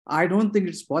 I don't think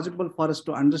it's possible for us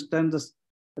to understand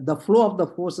the flow of the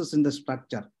forces in the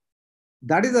structure.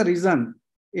 That is the reason,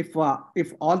 if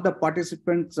all the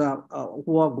participants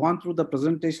who have gone through the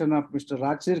presentation of Mr.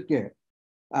 Rajshekhi,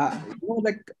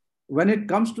 when it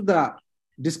comes to the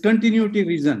discontinuity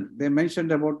region, they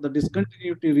mentioned about the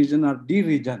discontinuity region or D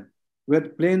region, where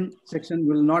plane section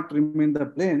will not remain the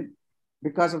plane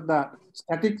because of the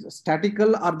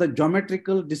statical or the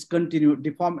geometrical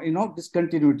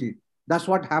discontinuity. That's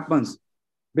what happens.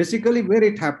 Basically, where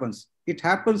it happens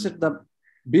at the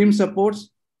beam supports,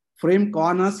 frame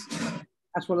corners,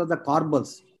 as well as the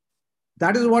corbels.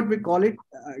 That is what we call it.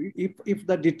 If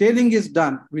the detailing is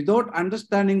done without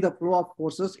understanding the flow of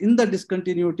forces in the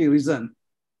discontinuity region,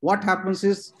 what happens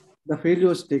is the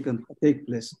failures take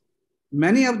place.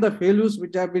 Many of the failures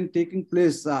which have been taking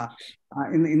place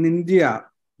in India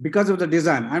because of the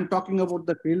design, I'm talking about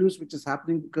the failures which is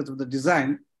happening because of the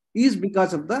design, is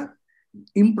because of the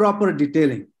improper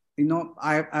detailing.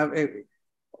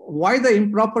 Why the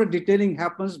improper detailing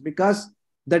happens? Because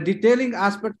the detailing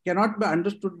aspect cannot be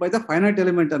understood by the finite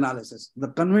element analysis, the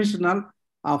conventional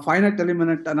finite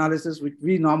element analysis which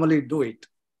we normally do it.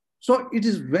 So it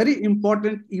is very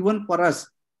important even for us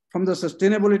from the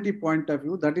sustainability point of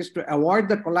view, that is to avoid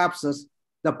the collapses,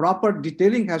 the proper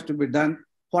detailing has to be done.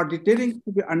 For detailing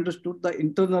to be understood, the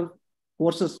internal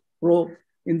forces flow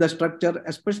in the structure,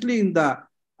 especially in the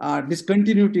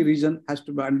discontinuity region, has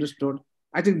to be understood.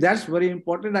 I think that's very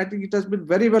important. I think it has been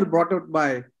very well brought out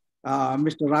by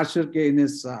Mr. Rajshekhi in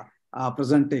his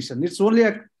presentation. It's only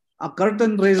a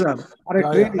curtain raiser or a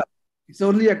trailer. Yeah. It's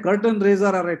only a curtain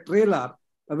raiser or a trailer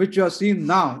which you have seen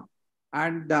now.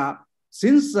 And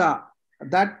since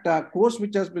that course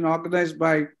which has been organized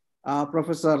by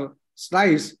Professor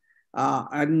Slice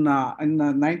in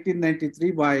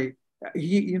 1993 by,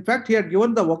 he had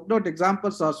given the worked out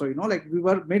examples also, we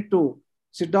were made to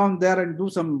sit down there and do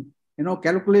some,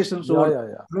 calculations.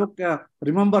 Look,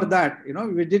 remember that,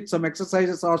 we did some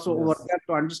exercises also over there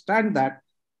to understand that.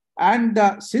 And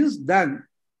since then,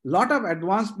 a lot of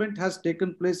advancement has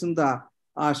taken place in the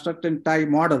strut-and-tie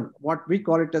model, what we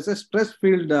call it as a stress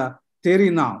field theory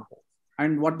now.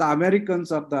 And what the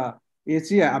Americans or the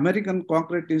ACI, American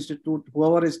Concrete Institute,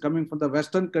 whoever is coming from the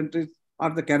Western countries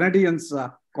or the Canadians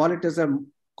call it as a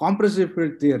compressive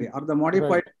field theory or the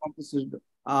modified compressive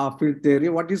field theory,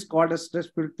 what is called a stress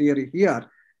field theory here.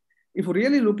 If you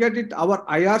really look at it, our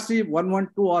IRC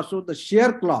 112 also, the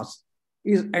shear clause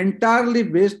is entirely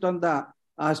based on the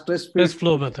stress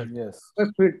flow method. Yes. Stress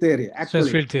field theory. Actually,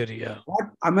 stress field theory, yeah. What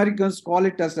Americans call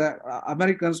it as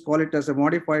a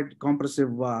modified compressive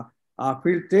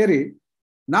field theory.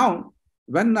 Now,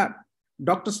 when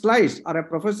Dr. Slice or a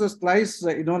Professor Slice,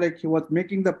 he was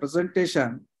making the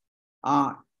presentation,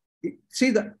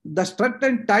 see the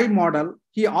strut-and-tie model,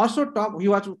 he was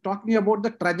talking about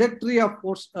the trajectory of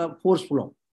force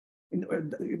flow.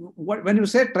 When you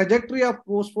say trajectory of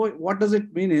force flow, what does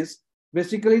it mean is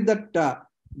basically that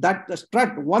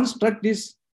one strut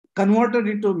is converted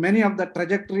into many of the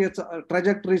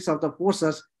trajectories of the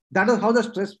forces. That is how the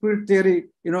stress field theory,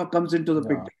 comes into the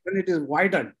picture. When it is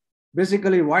widened,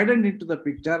 basically widened into the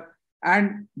picture,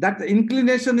 and that the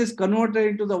inclination is converted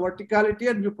into the verticality,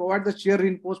 and you provide the shear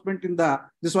reinforcement in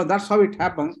this one. That's how it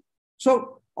happens.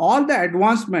 So all the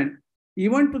advancement,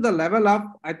 even to the level of,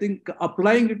 I think,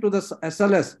 applying it to the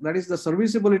SLS, that is the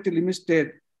serviceability limit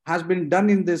state, has been done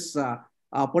in this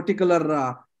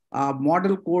particular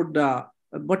model code,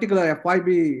 particular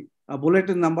FIB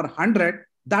bulletin number 100.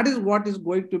 That is what is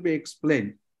going to be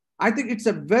explained. I think it's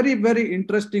a very, very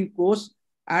interesting course.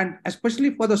 And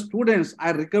especially for the students,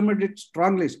 I recommend it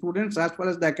strongly, students as well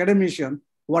as the academician,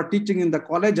 who are teaching in the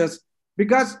colleges,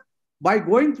 because by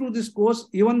going through this course,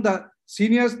 even the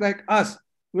seniors like us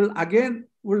will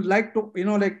like to,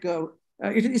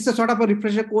 it's a sort of a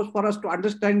refresher course for us to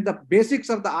understand the basics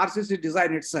of the RCC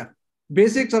design itself,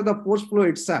 basics of the force flow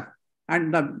itself,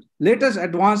 and the latest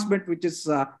advancement which is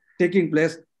taking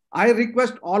place. I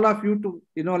request all of you to,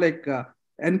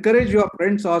 encourage your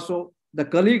friends also, the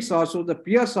colleagues also, the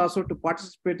peers also to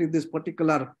participate in this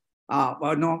particular,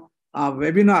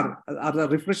 webinar or the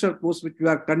refresher course which we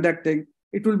are conducting.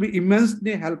 It will be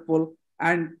immensely helpful.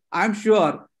 And I'm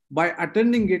sure by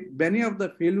attending it, many of the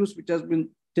failures which has been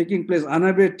taking place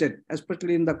unabated,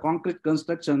 especially in the concrete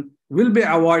construction, will be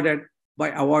avoided by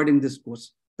avoiding this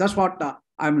course. That's what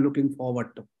I'm looking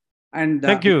forward to. And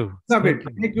thank you.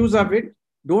 Make use of it.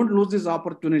 Don't lose this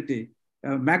opportunity.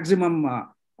 Attend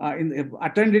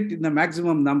it in the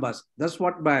maximum numbers. That's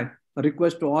what my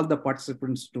request to all the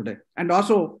participants today. And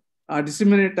also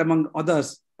disseminate among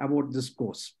others about this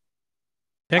course.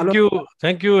 Thank you,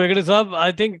 Hegde Sahab.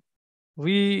 I think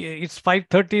it's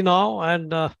 5:30 now,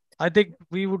 and I think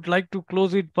we would like to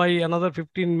close it by another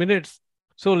 15 minutes.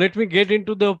 So let me get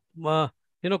into the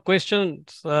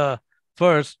questions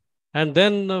first, and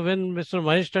then when Mr.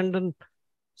 Mahesh Tandon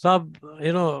Sahab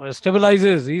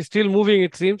stabilizes, he's still moving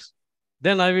it seems,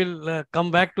 then I will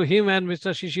come back to him and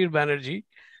Mr. Shishir Banerjee.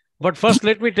 But first,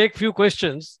 let me take few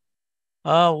questions.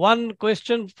 One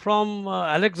question from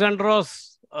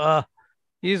Alexandros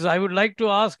is, I would like to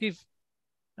ask if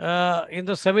in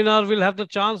the seminar we'll have the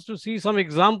chance to see some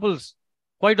examples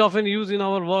quite often used in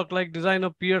our work, like design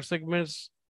of pier segments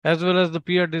as well as the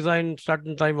pier design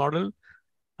start-and time model.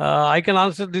 I can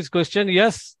answer this question.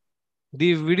 Yes,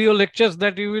 the video lectures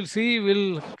that you will see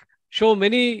will show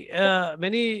many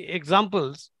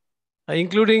examples,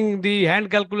 including the hand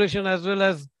calculation as well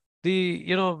as the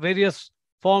various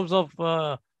forms of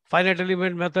finite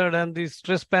element method and the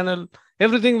stress panel.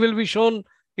 Everything will be shown.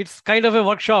 It's kind of a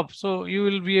workshop, so you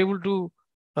will be able to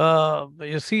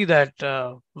you see that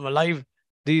live.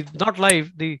 Not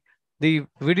live, the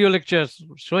video lectures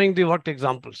showing the worked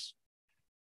examples.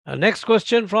 Next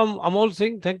question from Amol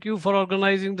Singh. Thank you for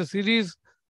organizing the series.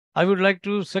 I would like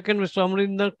to second Mr.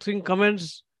 Amrinder Singh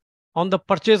comments on the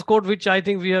purchase code, which I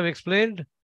think we have explained.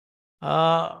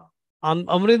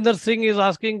 Amrinder Singh is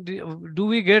asking, do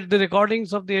we get the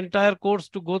recordings of the entire course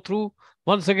to go through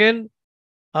once again?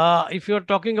 If you're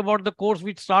talking about the course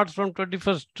which starts from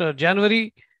 21st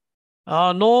January,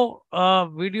 no,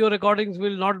 video recordings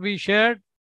will not be shared.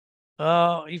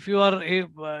 If you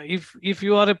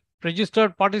are a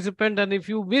registered participant and if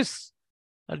you miss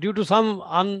due to some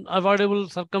unavoidable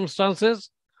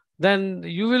circumstances, then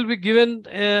you will be given,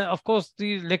 of course,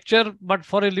 the lecture, but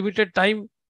for a limited time,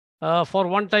 for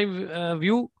one-time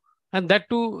view, and that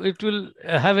too, it will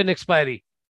have an expiry.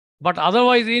 But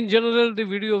otherwise, in general, the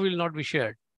video will not be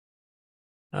shared.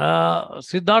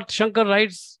 Siddharth Shankar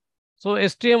writes, so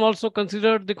STM also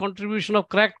considered the contribution of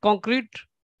cracked concrete.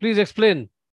 Please explain.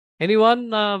 Anyone,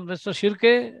 Mr.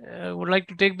 Shirke, would like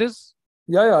to take this?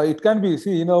 Yeah, it can be.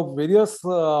 See, various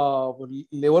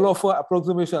level of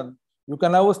approximation, you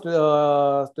can have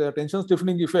a tension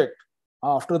stiffening effect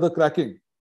after the cracking.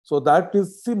 So that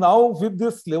is, see, now with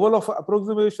this level of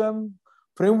approximation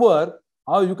framework,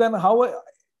 you can have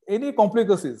any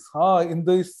complicacies in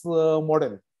this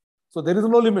model. So there is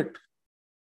no limit.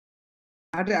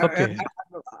 Okay.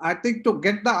 I think to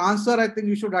get the answer, I think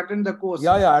you should attend the course.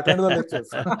 Yeah, attend the lectures.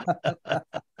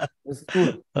 It's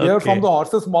to hear from the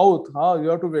horse's mouth. You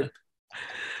have to wait.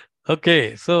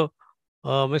 Okay, so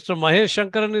Mr. Mahesh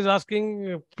Shankaran is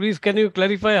asking, please can you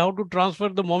clarify how to transfer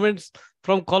the moments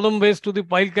from column base to the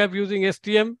pile cap using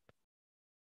STM?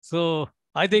 So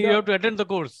I think you have to attend the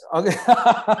course. Okay.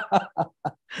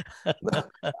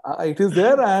 It is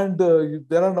there, and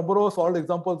there are a number of solved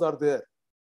examples are there.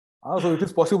 So it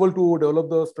is possible to develop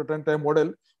the start-and time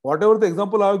model. Whatever the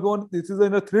example I have given, this is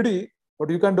in a 3D,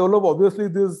 but you can develop obviously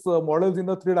these models in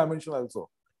a 3-dimension also.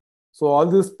 So all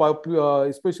this,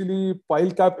 especially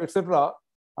pile cap, etc.,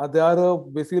 they are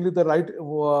basically the right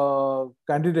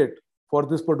candidate for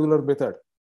this particular method.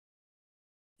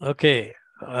 Okay.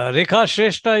 Rekha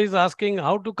Shrestha is asking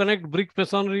how to connect brick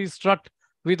masonry strut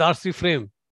with RC frame.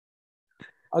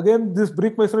 Again, this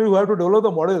brick masonry, you have to develop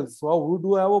the models. So we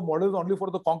do have a models only for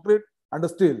the concrete and the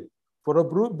steel. For a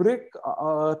brick,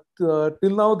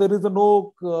 till now there is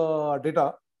no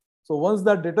data. So once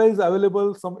that data is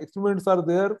available, some experiments are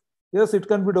there. Yes, it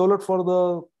can be developed for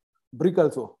the brick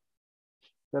also.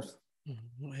 Yes.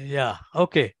 Yeah.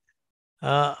 Okay.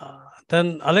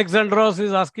 Then Alexandros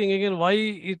is asking again why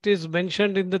it is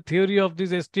mentioned in the theory of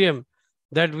this STM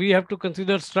that we have to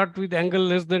consider strut with angle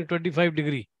less than 25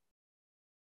 degrees.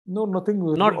 No, nothing.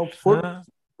 Not,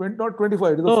 not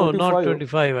 25. It is a no, 45. not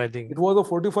 25, I think. It was a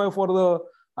 45 for the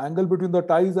angle between the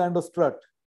ties and the strut.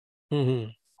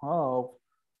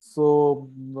 So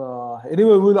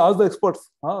anyway, we will ask the experts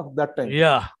that time.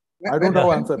 Yeah. I don't have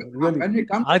answer, really. When we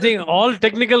come I think all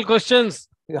technical questions,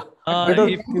 yeah, better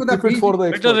keep it for the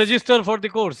experts. better register for the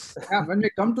course. Yeah, when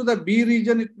we come to the B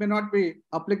region, it may not be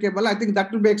applicable. I think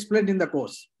that will be explained in the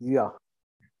course. Yeah.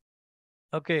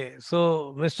 Okay,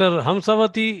 so Mr.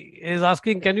 Hamsavati is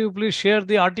asking, can you please share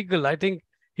the article? I think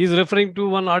he's referring to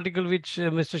one article which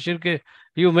Mr. Shirke,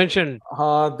 you mentioned.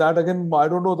 That again, I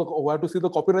don't know. We have to see the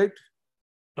copyright.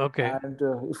 Okay. And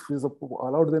if it is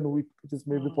allowed, then it is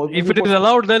maybe possible. If it is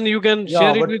allowed, then you can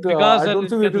share it with Vikas. I don't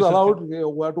think it is allowed.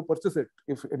 We have to purchase it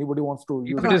if anybody wants to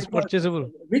use it. If it is purchasable.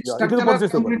 Which structural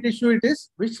concrete issue it is?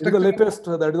 Which it is the latest,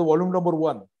 that is the volume number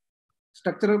 1.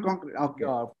 Structural concrete. Okay.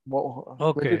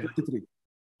 Okay. 2023.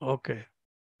 Okay.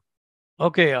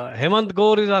 Okay. Hemant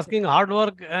Gaur is asking, hard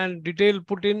work and detail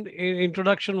put in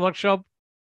introduction workshop,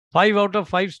 5 out of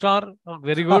 5 star.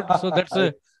 Very good. So that's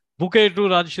a bouquet to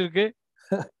Raj Shirke.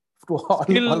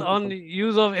 Skill on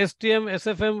use of STM,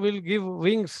 SFM will give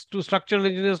wings to structural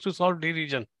engineers to solve D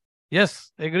region.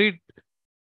 Yes, agreed.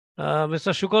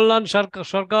 Mr. Shukallan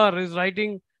Sharkar is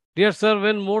writing, dear sir,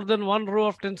 when more than one row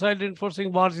of tensile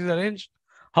reinforcing bars is arranged,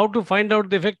 how to find out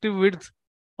the effective width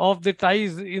of the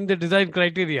ties in the design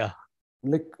criteria?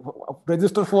 Like,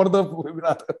 register for the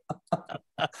webinar.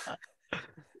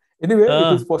 Anyway,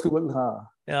 it is possible.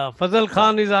 Yeah, Fazal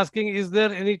Khan is asking, is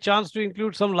there any chance to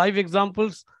include some live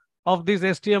examples of this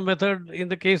STM method in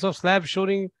the case of slabs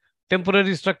showing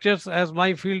temporary structures, as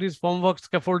my field is formwork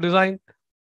scaffold design?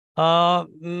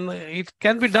 It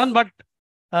can be done, but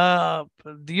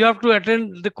you have to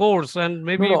attend the course and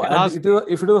maybe you can ask. If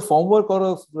it is a formwork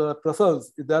or a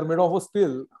trestles, if they are made of a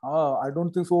steel, I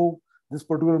don't think so. This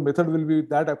particular method will be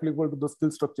that applicable to the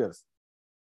steel structures.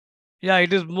 Yeah,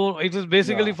 it is more. It is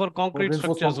basically for concrete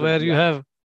structures where you have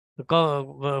the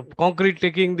concrete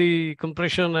taking the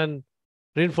compression and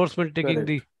reinforcement taking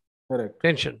the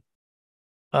tension.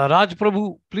 Raj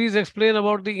Prabhu, please explain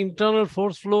about the internal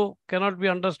force flow cannot be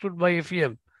understood by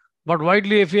FEM, but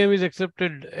widely FEM is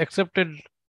accepted.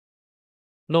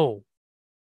 No.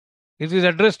 It is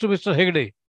addressed to Mr.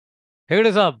 Hegde.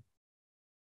 Hegde Saab.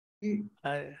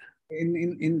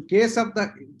 In case of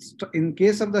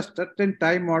the strut and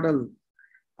tie model,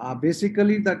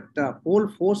 basically that whole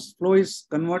force flow is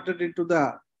converted into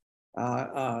the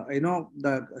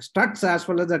the struts as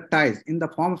well as the ties in the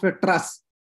form of a truss,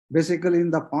 basically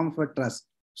in the form of a truss.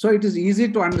 So it is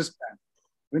easy to understand.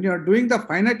 When you are doing the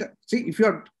finite, see, if you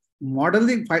are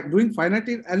modeling, doing finite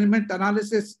element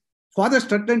analysis for the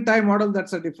strut and tie model,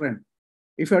 that's a different.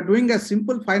 If you are doing a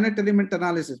simple finite element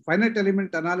analysis,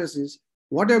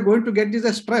 what you're going to get is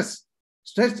a stress,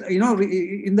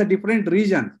 in the different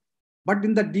regions. But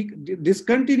in the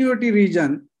discontinuity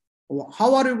region,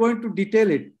 how are you going to detail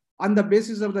it on the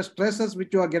basis of the stresses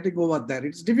which you are getting over there?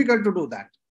 It's difficult to do that.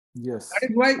 Yes. That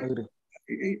is why,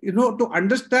 to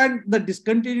understand the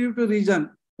discontinuity region,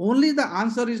 only the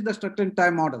answer is the strut and tie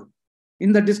model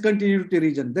in the discontinuity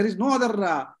region. There is no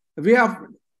other way of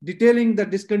detailing the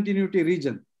discontinuity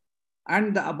region.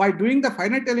 And by doing the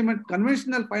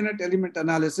conventional finite element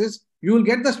analysis, you will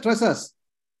get the stresses.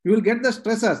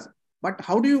 But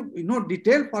how do you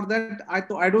detail for that?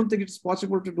 I don't think it's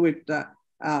possible to do it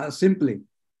simply.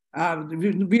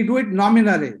 We do it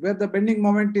nominally, where the bending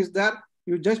moment is there.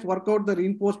 You just work out the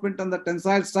reinforcement on the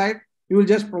tensile side. You will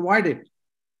just provide it.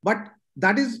 But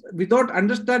that is without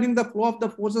understanding the flow of the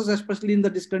forces, especially in the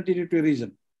discontinuity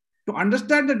region. To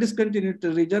understand the discontinuity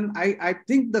region, I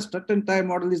think the strut and tie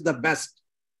model is the best.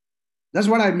 That's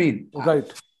what I mean.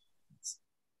 Right.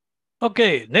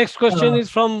 Okay. Next question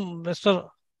is from Mr.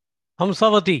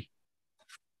 Hamsavati.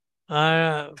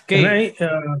 Okay.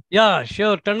 Yeah,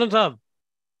 sure. Tandon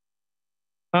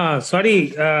Saab.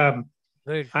 Sorry.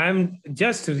 Right. I'm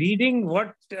just reading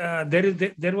what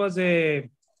there was a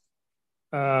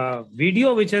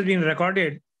video which has been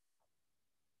recorded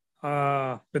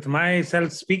with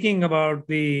myself speaking about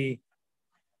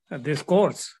this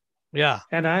course. Yeah.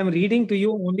 And I'm reading to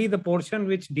you only the portion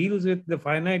which deals with the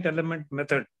finite element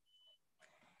method.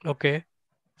 Okay.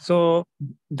 So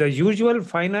the usual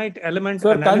finite element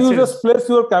Sir, analysis. can you just place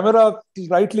your camera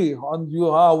rightly on you?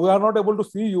 We are not able to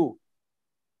see you.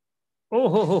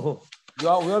 Oh.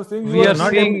 Yeah, we are seeing you. We are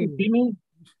not able to see me.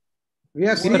 We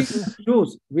are seeing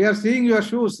shoes. We are seeing your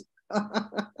shoes.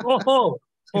 Oh.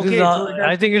 Okay.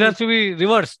 I think it has to be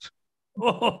reversed.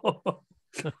 Oh.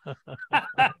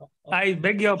 I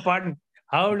beg your pardon.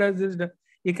 How does this?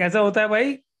 ये कैसा होता है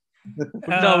भाई?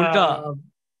 उल्टा.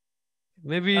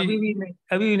 maybe अभी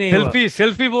भी नहीं हुआ.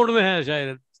 selfie mode में है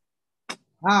शायद.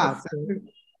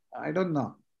 I don't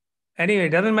know. Anyway, it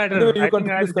doesn't matter. Anyway, you I think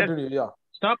please I'll just continue. Yeah.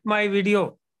 stop my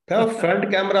video. Front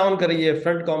camera on करिए,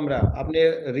 फ्रंट कैमरा आपने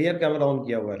रियर कैमरा ऑन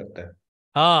किया हुआ लगता है.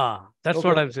 That's Okay.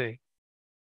 what I'm saying.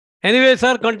 Anyway,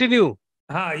 sir, continue.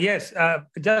 Yes,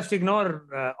 just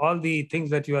ignore all the things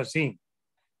that you are seeing.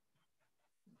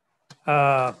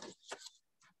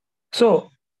 So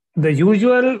the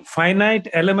usual finite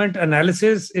element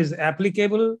analysis is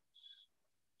applicable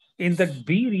in the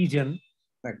B region,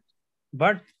 Right.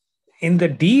 but in the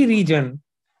D region,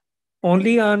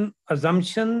 only on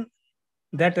assumption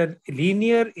that a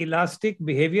linear elastic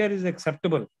behavior is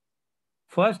acceptable.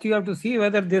 First, you have to see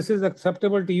whether this is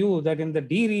acceptable to you, that in the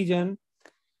D region,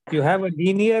 you have a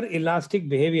linear elastic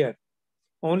behavior.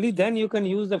 Only then you can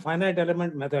use the finite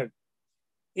element method.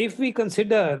 If we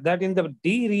consider that in the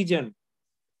D region,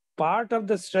 part of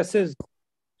the stresses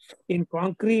in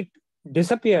concrete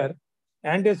disappear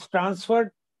and is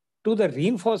transferred to the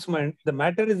reinforcement, the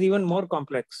matter is even more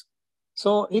complex.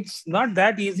 So it's not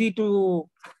that easy to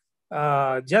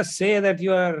just say that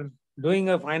you are doing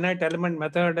a finite element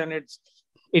method, and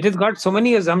it has got so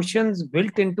many assumptions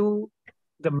built into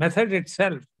the method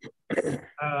itself.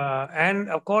 And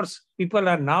of course, people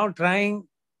are now trying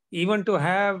even to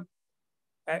have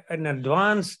an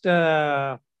advanced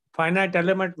finite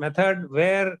element method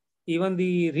where even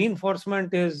the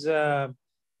reinforcement is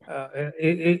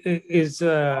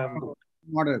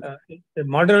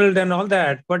modeled and all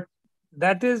that, but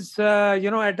that is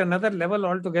at another level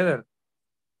altogether.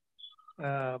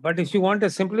 But if you want a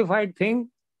simplified thing,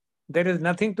 there is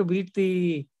nothing to beat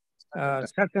the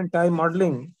stress and time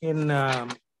modeling in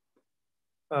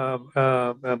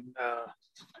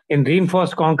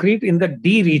reinforced concrete in the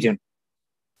D region.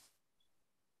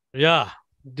 Yeah,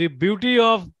 the beauty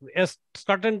of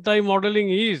strut and tie modeling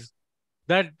is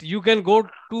that you can go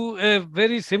to a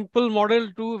very simple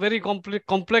model to very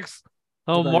complex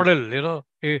model,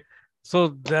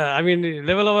 So, I mean,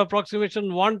 level of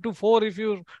approximation 1 to 4, if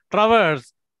you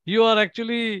traverse, you are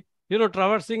actually,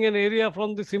 traversing an area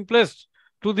from the simplest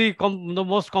to the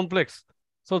most complex.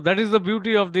 So that is the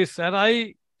beauty of this. And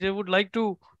I would like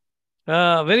to,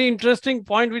 very interesting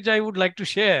point, which I would like to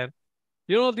share.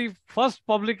 The first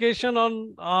publication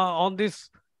on this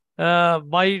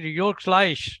by York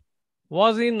Schleisch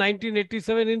was in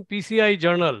 1987 in PCI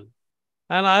journal.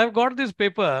 And I have got this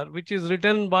paper, which is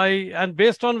written by, and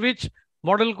based on which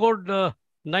model code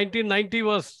 1990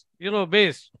 was,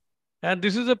 based. And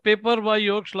this is a paper by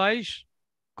York Schleisch,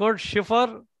 Kurt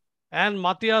Schiffer, and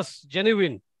Matthias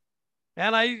Genuine.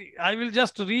 And I will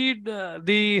just read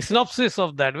the synopsis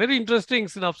of that, very interesting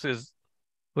synopsis,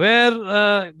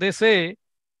 where they say,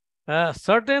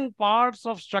 certain parts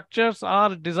of structures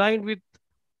are designed with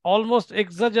almost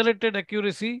exaggerated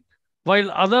accuracy,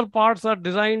 while other parts are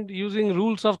designed using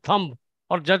rules of thumb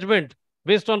or judgment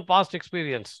based on past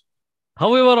experience.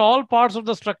 However, all parts of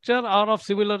the structure are of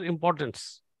similar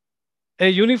importance. A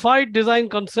unified design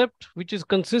concept, which is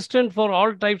consistent for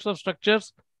all types of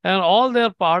structures and all their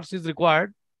parts, is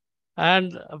required.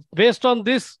 And based on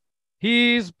this,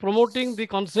 he is promoting the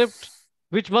concept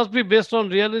which must be based on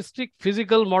realistic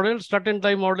physical models, strut and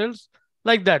tie models,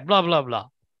 like that, blah, blah, blah.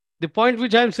 The point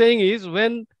which I'm saying is,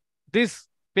 when this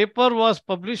paper was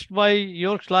published by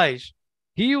York Schleisch,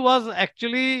 he was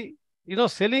actually,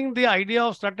 selling the idea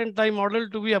of strut and tie model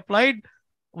to be applied,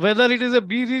 whether it is a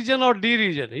B region or D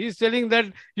region. He's telling that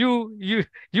you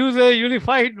use a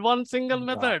unified one single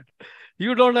method.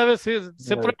 You don't have a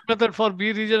separate method for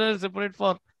B region and separate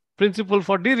for principle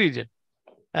for D region.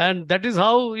 And that is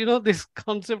how, this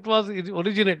concept was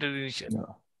originated initially.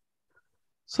 Yeah.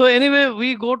 So anyway,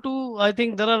 we go to, I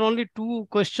think there are only 2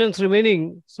 questions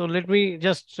remaining. So let me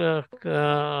just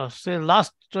say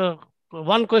last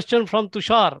one question from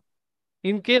Tushar.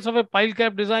 In case of a pile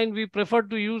cap design, we prefer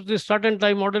to use the strut and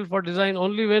tie model for design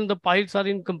only when the piles are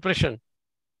in compression.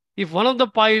 If one of the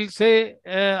piles, say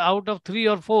out of 3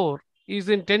 or 4, is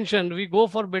in tension, we go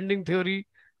for bending theory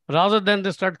rather than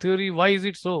the strut theory. Why is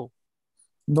it so?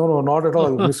 No, not at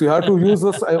all. You have to use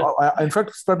this, in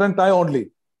fact, strut and tie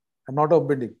only, and not of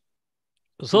bending.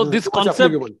 So this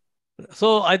concept,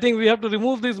 so I think we have to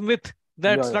remove this myth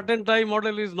that strut and tie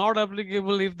model is not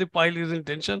applicable if the pile is in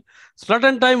tension. Strut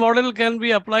and tie model can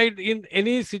be applied in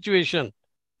any situation,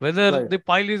 whether the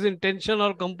pile is in tension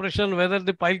or compression, whether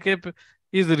the pile cap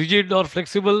is rigid or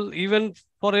flexible. Even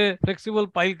for a flexible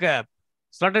pile cap,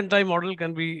 strut and tie model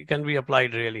can be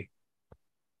applied really.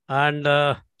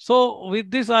 And so with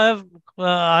this, I have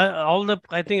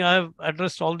I think I have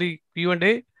addressed all the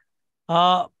Q&A.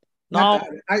 Now,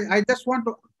 I just want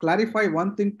to clarify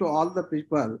one thing to all the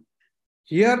people.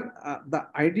 here the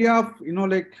idea of,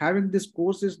 like having this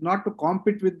course is not to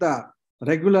compete with the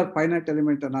regular finite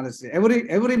element analysis.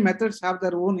 Every methods have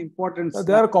their own importance.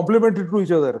 They are complementary to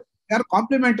each other. They are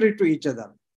complementary to each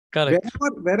other. Correct.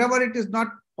 Wherever it is not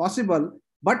possible.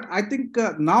 But I think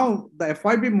now the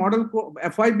FIB model,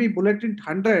 FIB Bulletin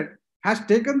 100 has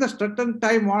taken the certain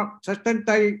time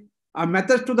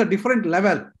methods to the different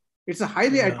level. It's a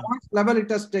highly advanced level it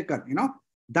has taken,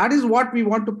 That is what we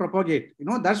want to propagate.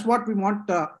 That's what we want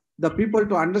the people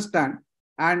to understand.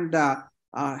 And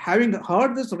having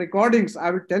heard these recordings,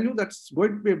 I will tell you that's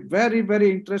going to be very,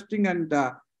 very interesting. And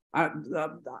the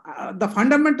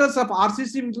fundamentals of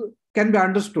RCC can be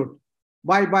understood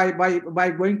by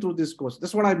going through this course.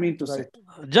 That's what I mean to say.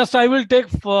 Just I will take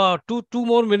two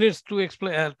more minutes to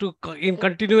explain in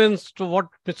continuance to what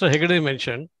Mr. Hegde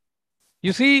mentioned.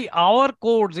 You see, our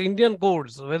codes, Indian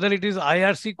codes, whether it is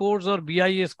IRC codes or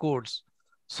BIS codes,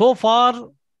 so far,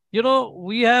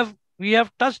 we have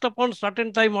touched upon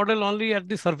certain time model only at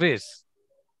the surface.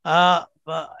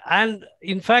 And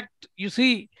in fact, you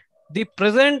see, the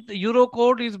present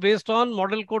Eurocode is based on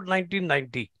Model Code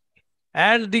 1990.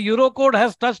 And the Eurocode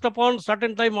has touched upon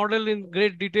certain time model in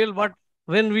great detail, but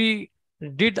when we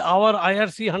did our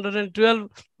IRC 112,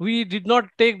 we did not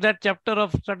take that chapter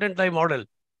of certain time model.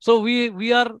 So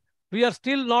we are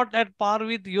still not at par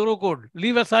with Eurocode.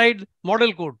 Leave aside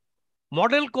model code.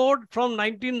 Model code from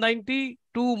 1990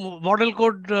 to model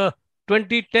code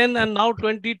 2010 and now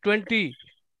 2020.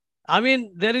 I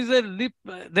mean, there is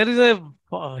a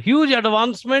huge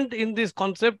advancement in this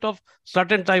concept of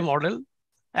certain time model.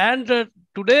 And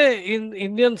today in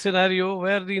Indian scenario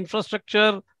where the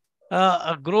infrastructure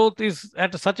growth is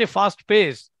at such a fast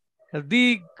pace,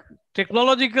 the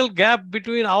technological gap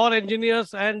between our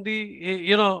engineers and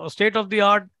the state of the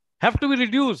art have to be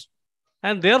reduced.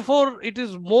 And therefore, it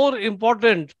is more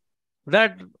important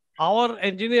that our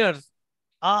engineers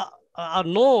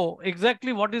know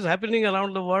exactly what is happening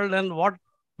around the world and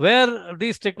where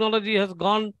this technology has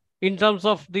gone in terms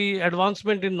of the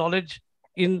advancement in knowledge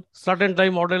in certain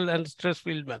time model and stress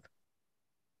field method.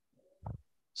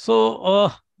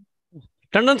 So,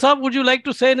 Tandon Saab, would you like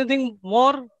to say anything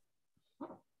more?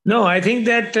 No, I think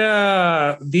that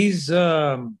these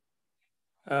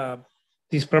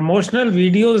promotional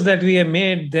videos that we have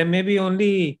made, there may be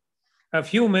only a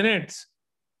few minutes,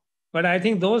 but I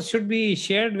think those should be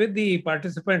shared with the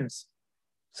participants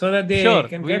so that they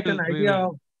can get an idea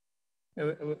of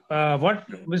what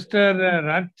Mr.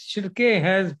 Raj Shirke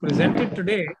has presented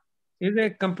today is a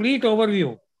complete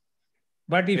overview.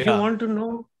 But if you want to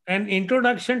know an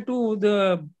introduction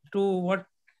to what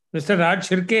Mr. Raj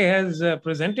Shirke has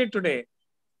presented today,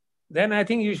 then I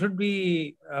think you should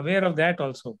be aware of that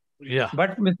also. Yeah.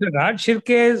 But Mr. Raj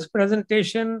Shirke's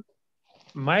presentation,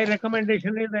 my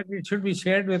recommendation is that it should be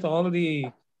shared with all the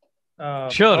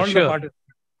participants.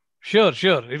 Sure.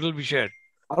 It will be shared.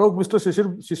 Alok, Mr.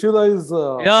 Shishida is...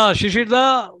 Yeah,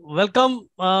 Shishida, welcome.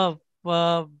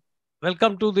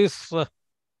 Welcome to this.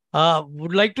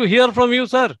 Would like to hear from you,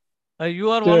 sir.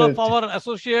 You are one of our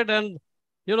associate and,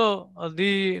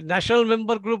 the national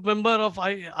group member of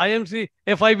IMC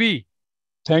FIB.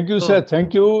 Thank you, sir.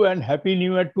 Thank you and Happy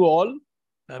New Year to all.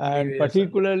 Happy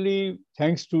particularly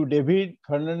thanks to David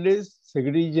Fernandez,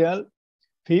 Secretary General,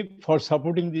 FIB, for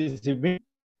supporting this event.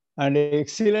 And an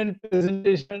excellent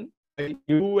presentation by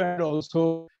you and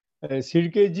also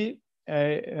Shirkeji.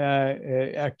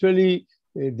 Actually,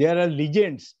 there are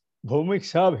legends, Bhomik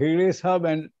Saab, Hegde Saab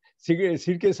and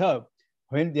Shirke Saab.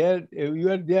 When you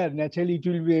are there, naturally it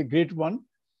will be a great one.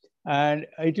 And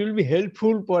it will be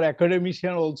helpful for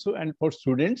academicians also and for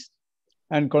students.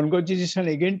 And congratulations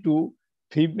again to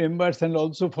FIB members and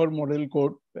also for Model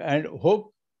Code. And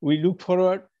hope we look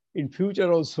forward in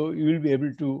future also you will be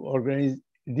able to organize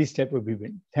this type of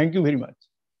event. Thank you very much.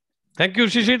 Thank you,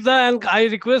 Shishida. And I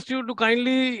request you to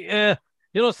kindly,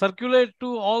 circulate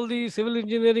to all the civil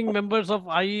engineering members of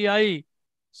IEI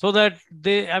so that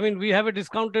we have a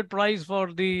discounted price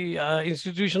for the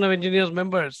Institution of Engineers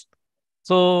members.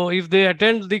 So if they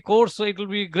attend the course, it will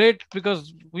be great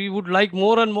because we would like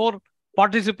more and more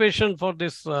participation for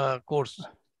this course.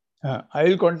 I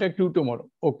will contact you tomorrow.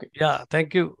 Okay. Yeah,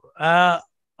 thank you.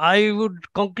 I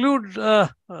would conclude.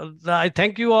 I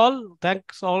thank you all.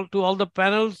 Thanks all to all the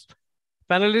panelists.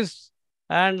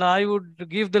 And I would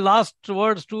give the last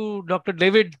words to Dr.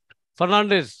 David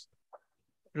Fernandez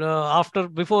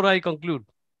before I conclude.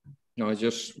 No,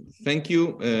 just thank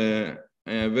you.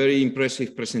 A very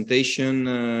impressive presentation,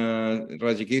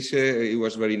 Rajikise. It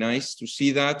was very nice to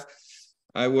see that.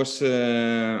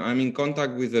 I'm in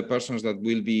contact with the persons that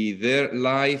will be there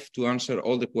live to answer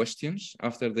all the questions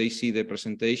after they see the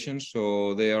presentation.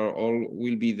 So they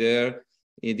will be there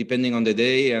depending on the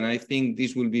day. And I think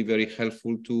this will be very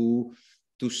helpful to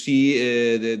see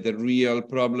the real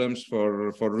problems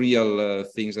for real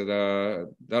things that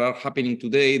are happening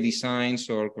today, designs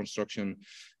or construction.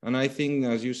 And I think,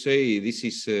 as you say, this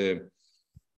is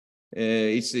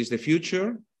it's the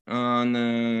future. And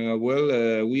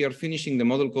we are finishing the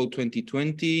Model Code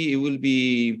 2020. It will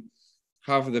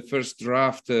have the first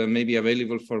draft maybe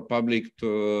available for public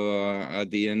at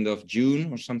the end of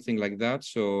June or something like that.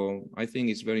 So I think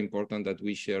it's very important that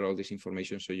we share all this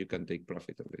information so you can take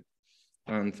profit of it.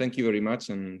 And thank you very much,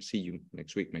 and see you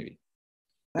next week maybe.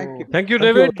 Thank you. Thank you,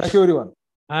 David. Thank you, everyone.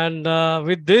 And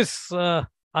with this,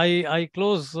 I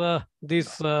close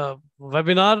this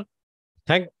webinar.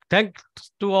 Thanks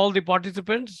to all the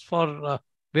participants for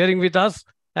bearing with us,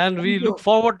 and we look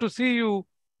forward to see you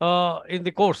in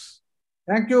the course.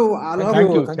 Thank you, Alok. Thank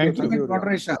you.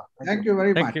 Thank you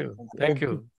very much. Thank you.